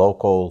terms of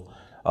local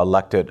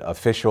elected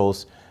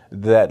officials,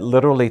 that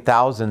literally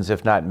thousands,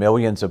 if not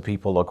millions of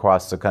people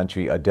across the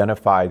country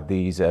identified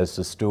these as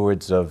the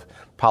stewards of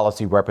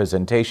policy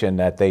representation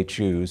that they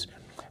choose.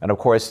 And of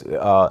course,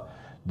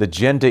 the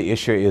gender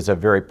issue is a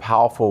very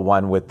powerful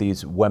one with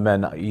these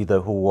women, either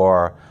who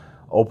are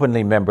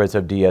openly members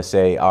of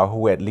DSA or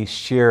who at least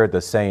share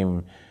the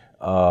same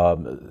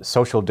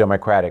social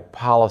democratic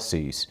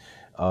policies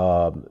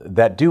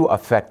that do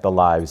affect the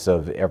lives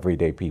of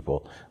everyday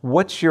people.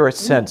 What's your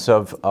sense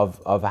of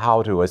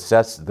how to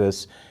assess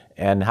this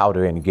and how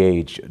to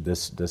engage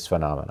this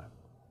phenomena?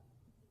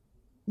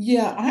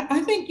 Yeah,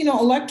 I think,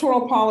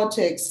 electoral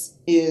politics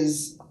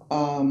is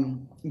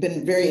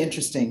been very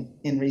interesting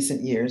in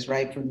recent years,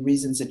 right? For the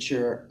reasons that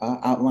you're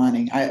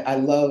outlining. I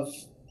love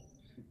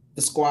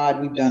the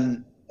squad. We've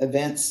done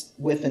events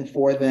with and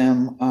for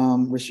them.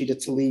 Rashida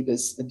Tlaib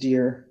is a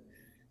dear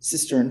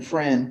sister and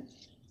friend.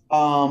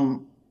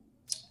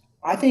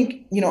 I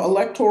think,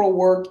 electoral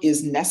work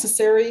is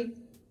necessary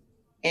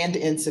and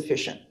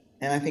insufficient.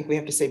 And I think we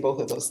have to say both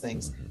of those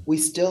things. We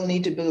still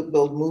need to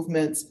build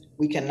movements.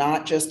 We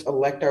cannot just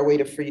elect our way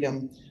to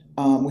freedom.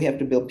 We have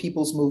to build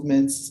people's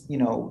movements,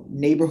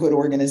 neighborhood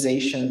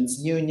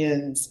organizations,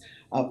 unions,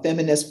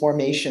 feminist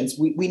formations.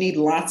 We need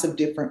lots of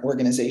different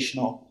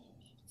organizational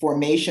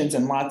formations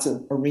and lots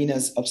of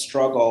arenas of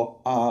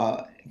struggle,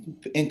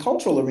 and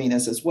cultural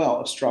arenas as well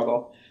of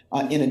struggle,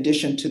 in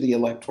addition to the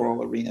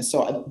electoral arena.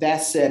 So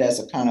that's said as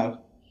a kind of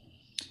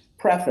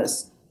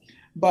preface.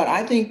 But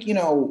I think,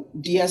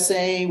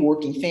 DSA,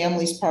 Working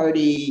Families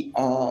Party,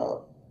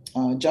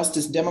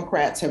 Justice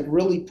Democrats have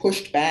really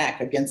pushed back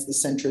against the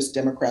centrist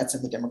Democrats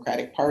in the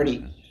Democratic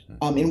Party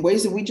in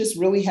ways that we just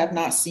really have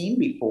not seen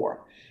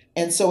before.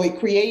 And so it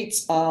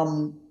creates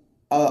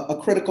a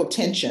critical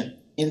tension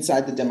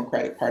inside the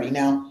Democratic Party.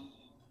 Now,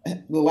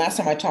 the last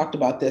time I talked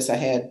about this, I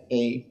had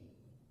a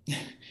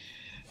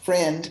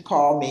friend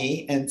call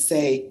me and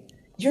say,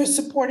 "You're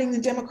supporting the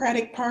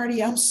Democratic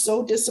Party. I'm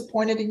so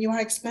disappointed in you.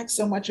 I expect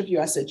so much of you."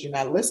 I said, "You're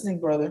not listening,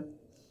 brother.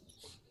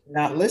 You're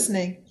not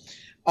listening."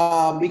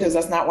 Because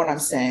that's not what I'm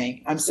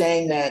saying. I'm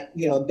saying that,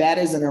 that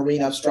is an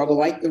arena of struggle,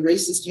 like the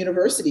racist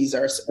universities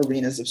are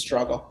arenas of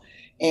struggle.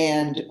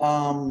 And,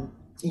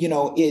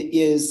 it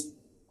is,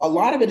 a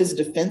lot of it is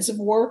defensive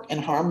work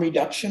and harm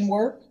reduction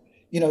work,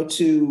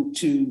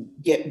 to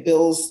get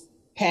bills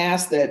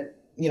passed that,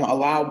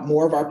 allow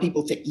more of our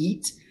people to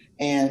eat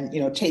and,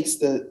 takes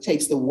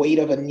the weight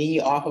of a knee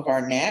off of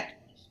our neck.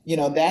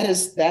 That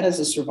is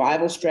a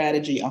survival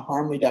strategy, a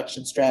harm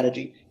reduction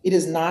strategy. It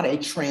is not a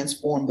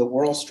transform the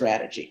world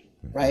strategy,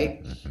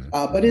 right?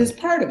 But it is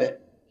part of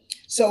it.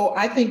 So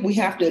I think we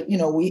have to,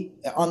 we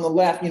on the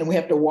left, we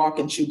have to walk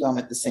and chew gum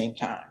at the same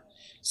time.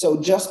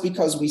 So just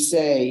because we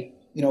say,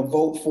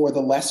 vote for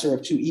the lesser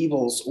of two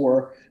evils,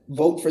 or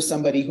vote for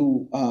somebody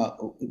who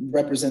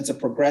represents a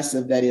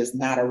progressive that is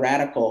not a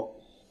radical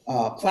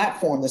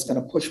platform that's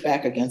going to push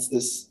back against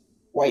this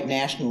white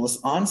nationalist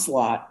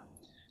onslaught,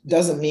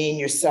 doesn't mean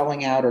you're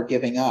selling out or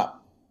giving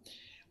up.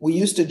 We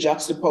used to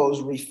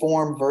juxtapose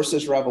reform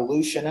versus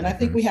revolution. And I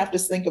think we have to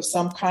think of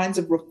some kinds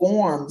of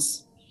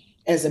reforms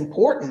as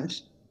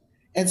important.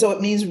 And so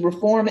it means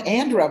reform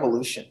and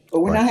revolution. But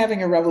we're not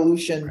having a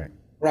revolution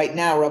right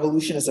now.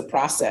 Revolution is a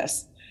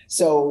process.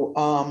 So,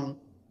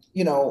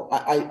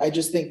 I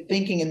just think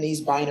thinking in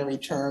these binary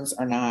terms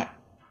are not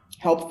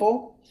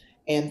helpful.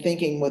 And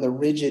thinking with a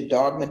rigid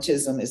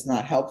dogmatism is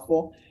not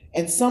helpful.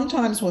 And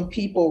sometimes when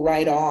people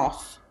write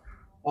off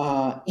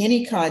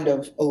any kind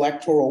of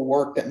electoral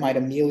work that might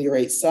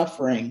ameliorate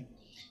suffering,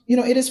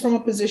 it is from a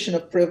position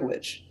of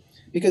privilege.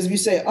 Because if you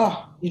say,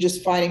 "Oh, you're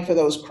just fighting for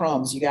those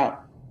crumbs, you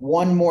got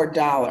one more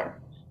dollar."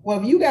 Well,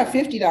 if you got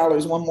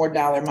 $50, one more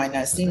dollar might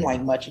not seem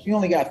like much. If you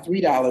only got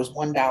 $3,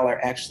 $1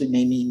 actually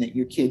may mean that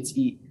your kids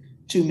eat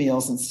 2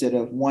 meals instead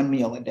of 1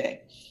 meal a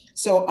day.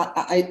 So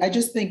I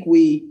just think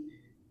we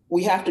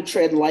have to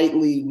tread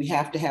lightly. We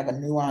have to have a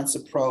nuanced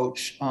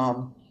approach.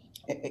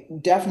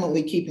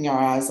 Definitely keeping our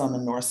eyes on the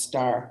North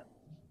Star,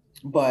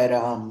 but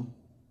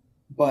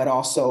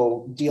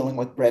also dealing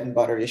with bread and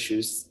butter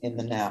issues in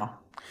the now.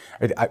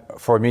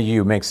 For me,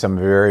 you make some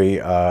very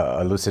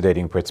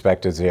elucidating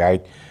perspectives here.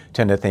 I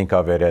tend to think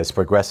of it as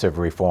progressive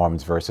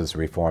reforms versus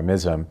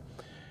reformism.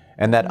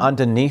 And that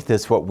underneath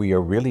this, what we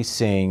are really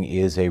seeing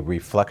is a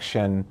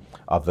reflection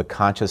of the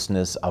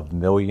consciousness of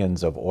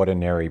millions of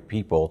ordinary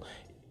people.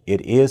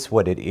 It is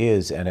what it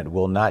is, and it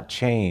will not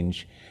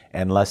change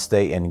unless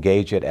they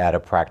engage it at a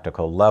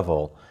practical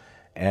level.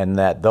 And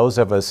that those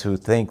of us who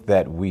think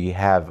that we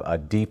have a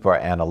deeper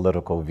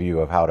analytical view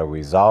of how to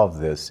resolve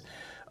this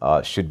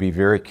should be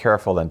very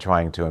careful in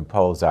trying to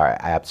impose our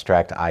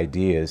abstract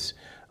ideas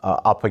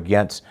up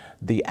against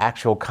the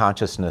actual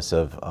consciousness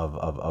of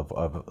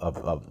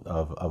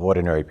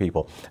ordinary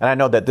people. And I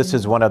know that this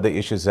is one of the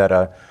issues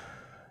that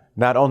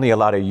not only a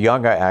lot of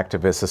younger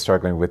activists are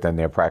struggling with in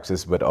their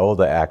practice, but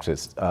older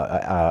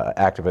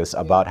activists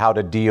about how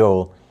to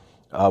deal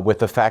with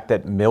the fact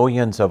that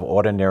millions of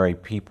ordinary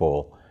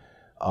people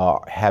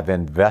have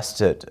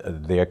invested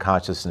their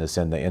consciousness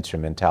in the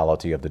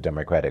instrumentality of the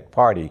Democratic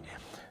Party,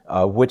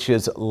 which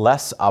is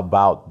less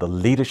about the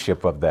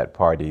leadership of that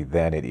party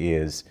than it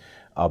is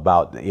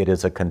about it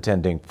is a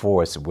contending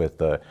force with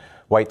the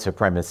white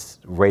supremacist,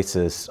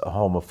 racist,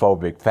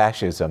 homophobic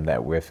fascism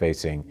that we're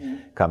facing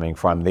coming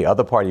from the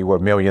other party where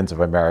millions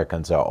of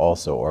Americans are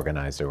also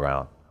organized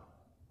around.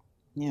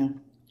 Yeah.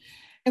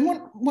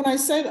 And when I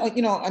said,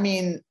 I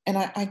mean, and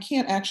I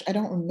can't actually, I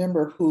don't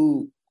remember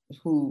who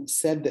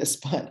said this,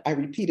 but I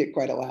repeat it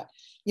quite a lot.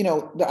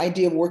 The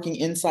idea of working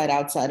inside,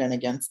 outside, and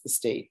against the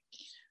state.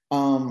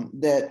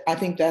 That I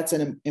think that's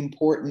an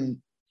important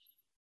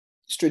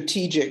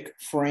strategic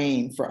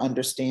frame for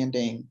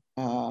understanding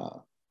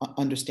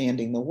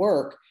the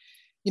work.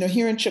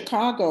 Here in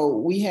Chicago,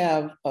 we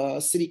have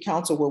a city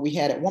council where we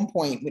had at one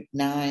point with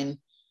 9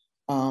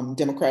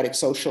 democratic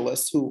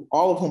socialists,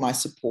 all of whom I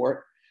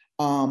support,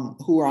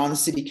 who are on the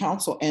city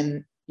council.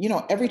 And,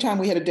 every time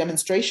we had a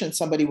demonstration,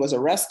 somebody was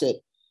arrested,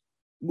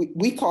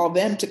 we called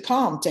them to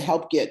come to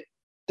help get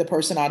the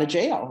person out of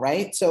jail,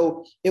 right?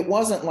 So it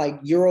wasn't like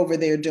you're over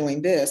there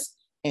doing this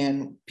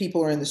and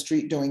people are in the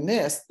street doing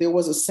this. There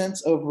was a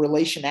sense of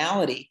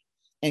relationality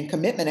and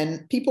commitment.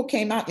 And people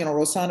came out,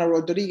 Rosana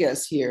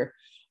Rodriguez here,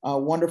 a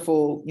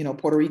wonderful,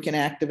 Puerto Rican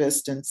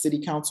activist and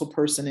city council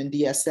person in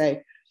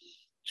DSA.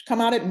 She come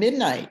out at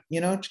midnight,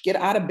 to get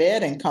out of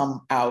bed and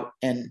come out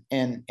and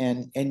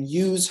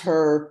use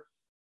her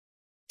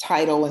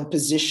title and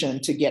position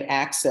to get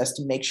access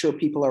to make sure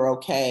people are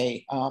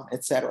okay,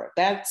 et cetera.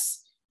 That's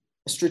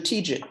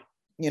strategic.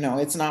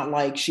 It's not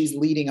like she's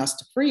leading us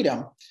to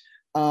freedom,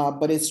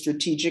 but it's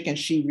strategic, and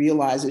she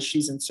realizes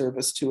she's in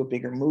service to a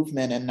bigger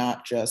movement and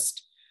not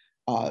just,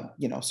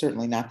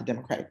 certainly not the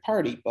Democratic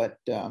Party. But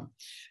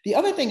the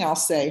other thing I'll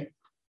say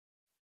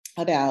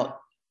about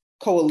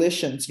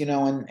coalitions,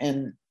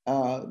 and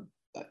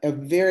a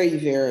very,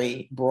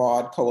 very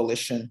broad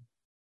coalition,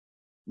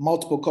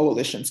 multiple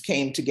coalitions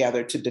came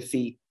together to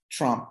defeat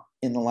Trump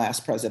in the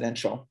last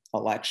presidential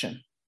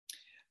election.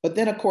 But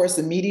then, of course,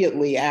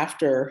 immediately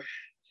after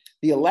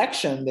the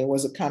election, there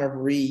was a kind of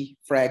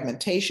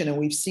refragmentation. And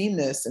we've seen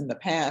this in the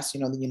past,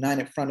 the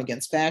United Front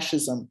Against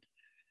Fascism,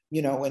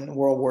 in the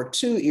World War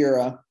II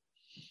era.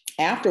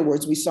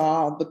 Afterwards, we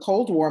saw the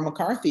Cold War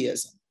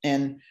McCarthyism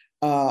and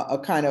a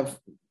kind of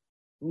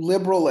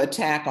liberal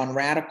attack on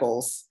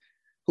radicals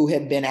who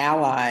had been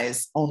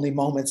allies only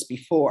moments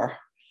before.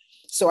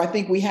 So I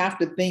think we have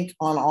to think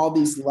on all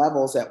these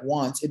levels at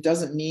once. It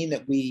doesn't mean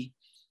that we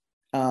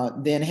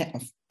then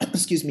have,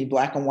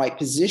 black and white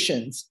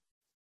positions,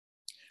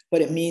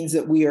 but it means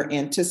that we are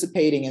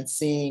anticipating and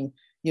seeing,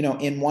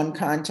 in one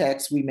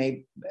context, we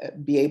may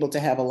be able to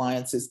have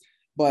alliances,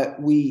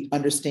 but we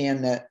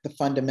understand that the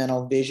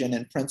fundamental vision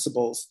and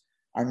principles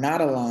are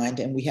not aligned,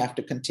 and we have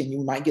to continue.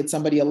 We might get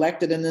somebody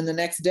elected and then the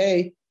next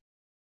day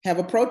have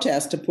a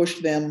protest to push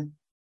them,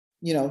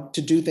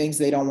 to do things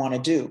they don't want to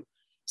do.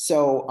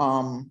 So,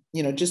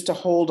 just to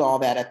hold all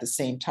that at the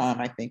same time,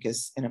 I think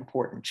is an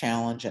important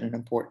challenge and an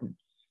important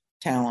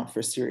talent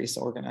for serious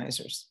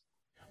organizers.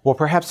 Well,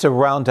 perhaps to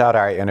round out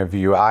our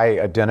interview,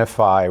 I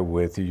identify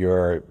with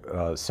your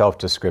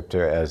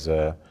self-descriptor as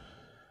a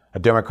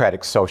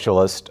democratic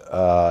socialist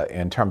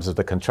in terms of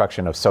the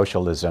construction of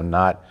socialism,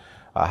 not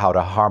how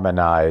to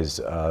harmonize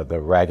the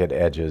ragged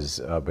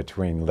edges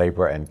between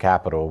labor and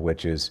capital,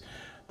 which is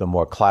the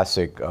more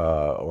classic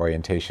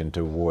orientation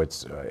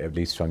towards, at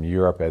least from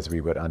Europe, as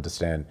we would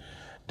understand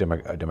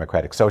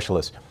democratic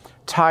socialists.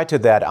 Tied to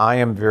that, I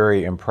am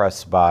very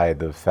impressed by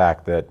the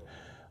fact that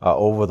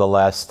over the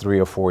last 3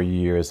 or 4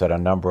 years that a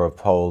number of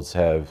polls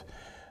have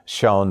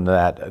shown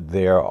that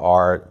there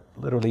are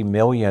literally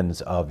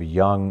millions of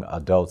young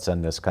adults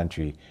in this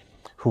country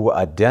who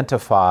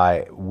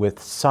identify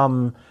with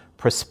some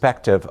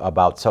perspective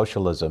about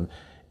socialism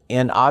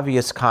in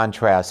obvious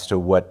contrast to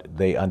what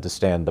they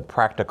understand the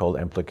practical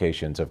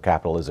implications of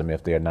capitalism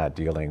if they're not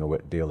dealing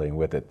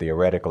with it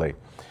theoretically.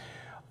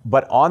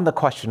 But on the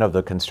question of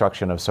the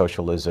construction of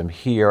socialism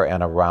here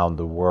and around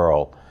the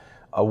world,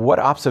 what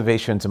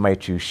observations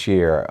might you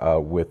share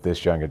with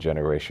this younger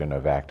generation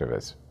of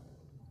activists?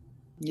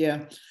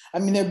 Yeah, I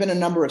mean, there have been a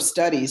number of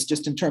studies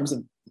just in terms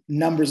of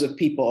numbers of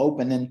people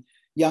open, and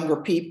younger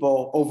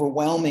people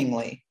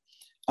overwhelmingly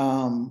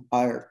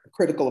are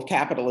critical of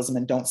capitalism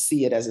and don't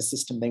see it as a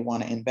system they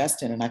want to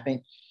invest in. And I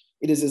think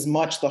it is as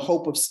much the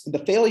hope of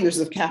the failures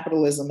of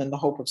capitalism and the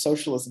hope of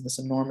socialism, this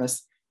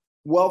enormous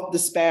wealth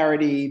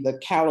disparity, the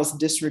callous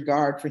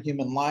disregard for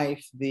human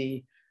life,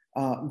 the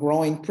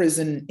growing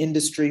prison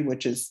industry,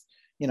 which is,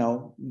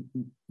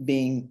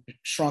 being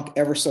shrunk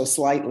ever so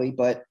slightly,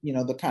 but,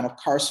 the kind of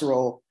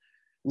carceral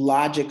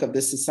logic of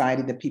this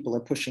society that people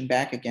are pushing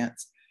back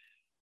against.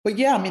 But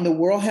yeah, the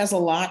world has a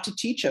lot to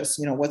teach us,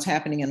 what's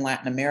happening in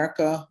Latin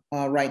America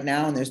right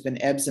now, and there's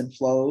been ebbs and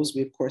flows.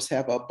 We, of course,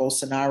 have a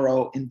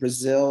Bolsonaro in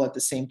Brazil. At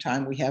the same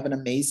time, we have an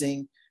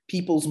amazing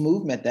people's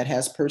movement that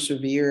has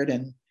persevered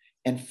and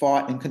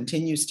fought and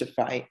continues to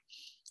fight.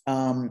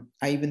 I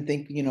even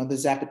think,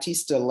 the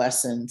Zapatista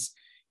lessons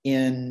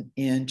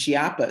in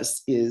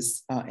Chiapas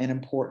is an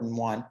important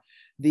one.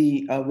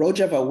 The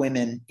Rojava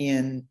women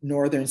in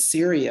northern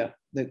Syria,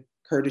 the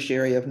Kurdish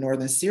area of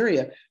northern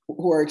Syria,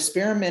 who are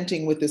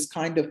experimenting with this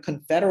kind of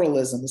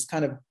confederalism, this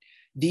kind of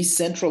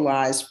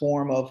decentralized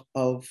form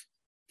of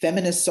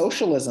feminist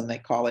socialism, they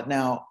call it.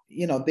 Now,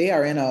 they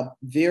are in a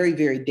very,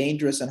 very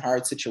dangerous and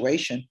hard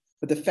situation,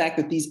 but the fact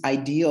that these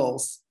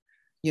ideals,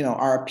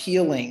 are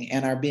appealing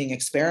and are being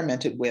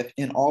experimented with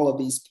in all of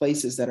these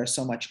places that are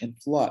so much in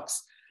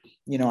flux,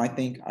 I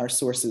think are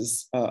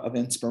sources of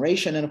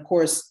inspiration. And of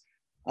course,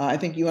 I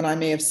think you and I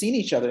may have seen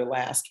each other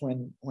last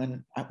when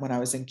I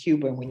was in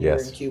Cuba and when you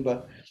were in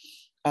Cuba.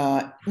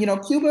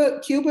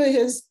 Cuba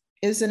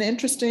is an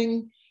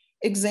interesting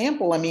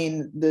example.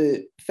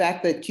 The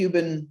fact that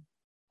Cuban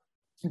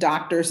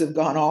doctors have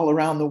gone all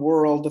around the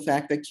world, the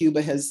fact that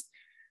Cuba has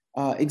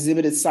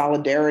exhibited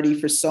solidarity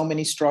for so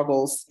many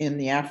struggles in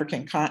the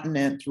African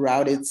continent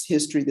throughout its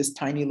history, this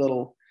tiny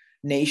little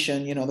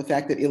nation, the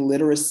fact that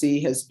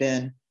illiteracy has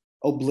been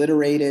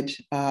obliterated,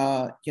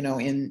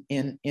 in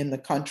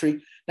the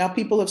country. Now,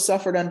 people have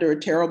suffered under a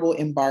terrible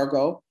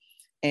embargo,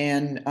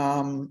 and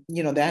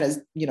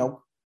that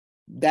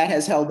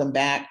has held them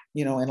back,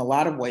 in a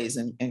lot of ways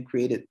and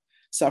created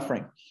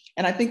suffering.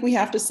 And I think we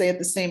have to say at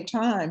the same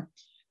time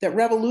that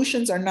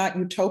revolutions are not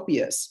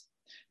utopias,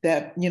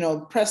 that,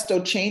 presto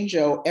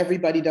changeo,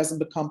 everybody doesn't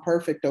become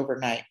perfect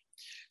overnight.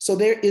 So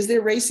is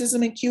there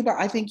racism in Cuba?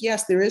 I think,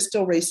 yes, there is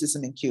still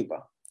racism in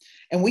Cuba.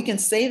 And we can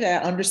say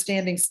that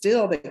understanding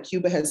still that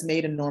Cuba has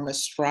made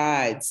enormous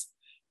strides,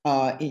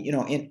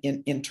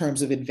 in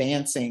terms of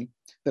advancing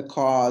the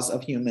cause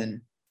of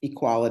human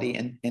equality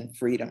and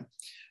freedom.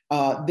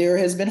 There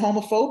has been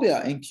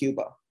homophobia in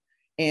Cuba.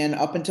 And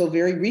up until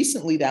very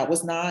recently, that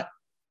was not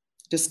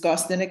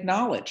discussed and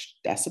acknowledged.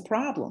 That's a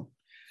problem.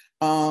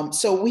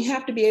 So we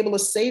have to be able to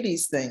say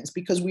these things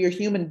because we are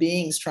human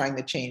beings trying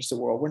to change the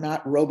world. We're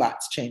not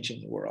robots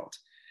changing the world.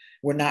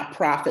 We're not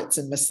prophets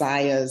and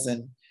messiahs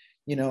and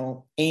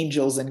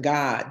angels and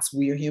gods.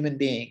 We are human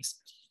beings.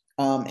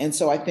 And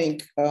so I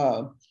think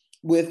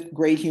with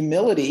great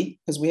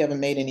humility, because we haven't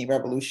made any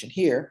revolution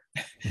here,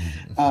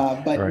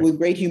 but right. With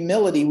great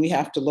humility, we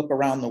have to look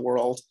around the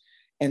world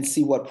and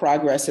see what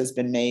progress has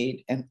been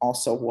made and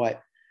also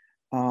what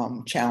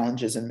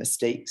challenges and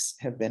mistakes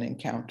have been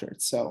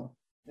encountered. So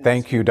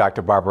thank you,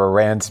 Dr. Barbara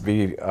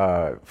Ransby,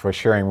 for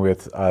sharing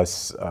with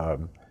us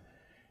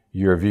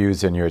your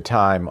views and your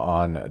time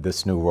on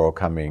this New World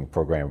Coming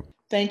program.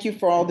 Thank you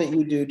for all that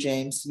you do,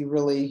 James. You're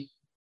really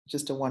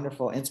just a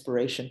wonderful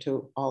inspiration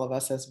to all of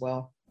us as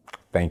well.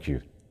 Thank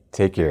you.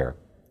 Take care.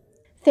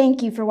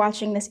 Thank you for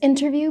watching this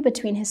interview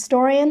between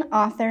historian,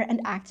 author,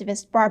 and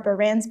activist Barbara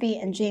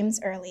Ransby and James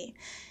Early.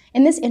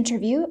 In this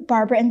interview,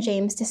 Barbara and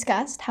James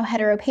discussed how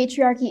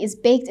heteropatriarchy is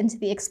baked into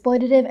the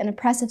exploitative and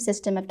oppressive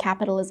system of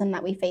capitalism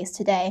that we face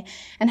today,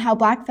 and how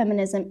Black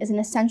feminism is an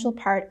essential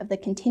part of the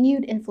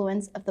continued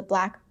influence of the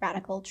Black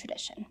radical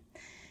tradition.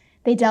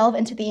 They delve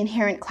into the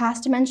inherent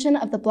class dimension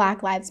of the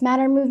Black Lives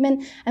Matter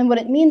movement and what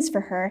it means for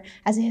her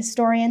as a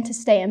historian to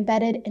stay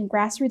embedded in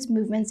grassroots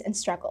movements and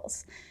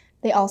struggles.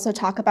 They also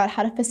talk about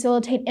how to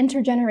facilitate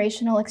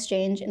intergenerational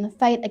exchange in the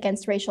fight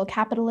against racial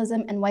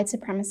capitalism and white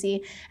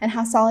supremacy, and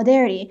how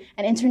solidarity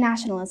and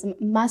internationalism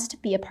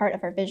must be a part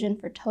of our vision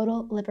for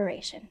total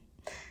liberation.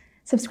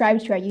 Subscribe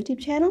to our YouTube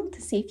channel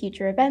to see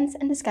future events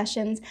and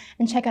discussions,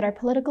 and check out our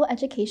political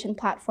education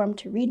platform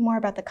to read more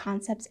about the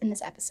concepts in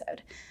this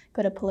episode.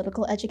 Go to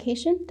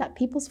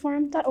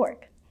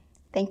politicaleducation.peoplesforum.org.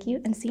 Thank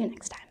you, and see you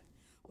next time.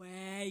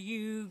 Where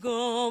you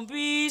gonna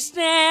be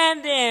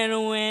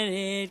standing when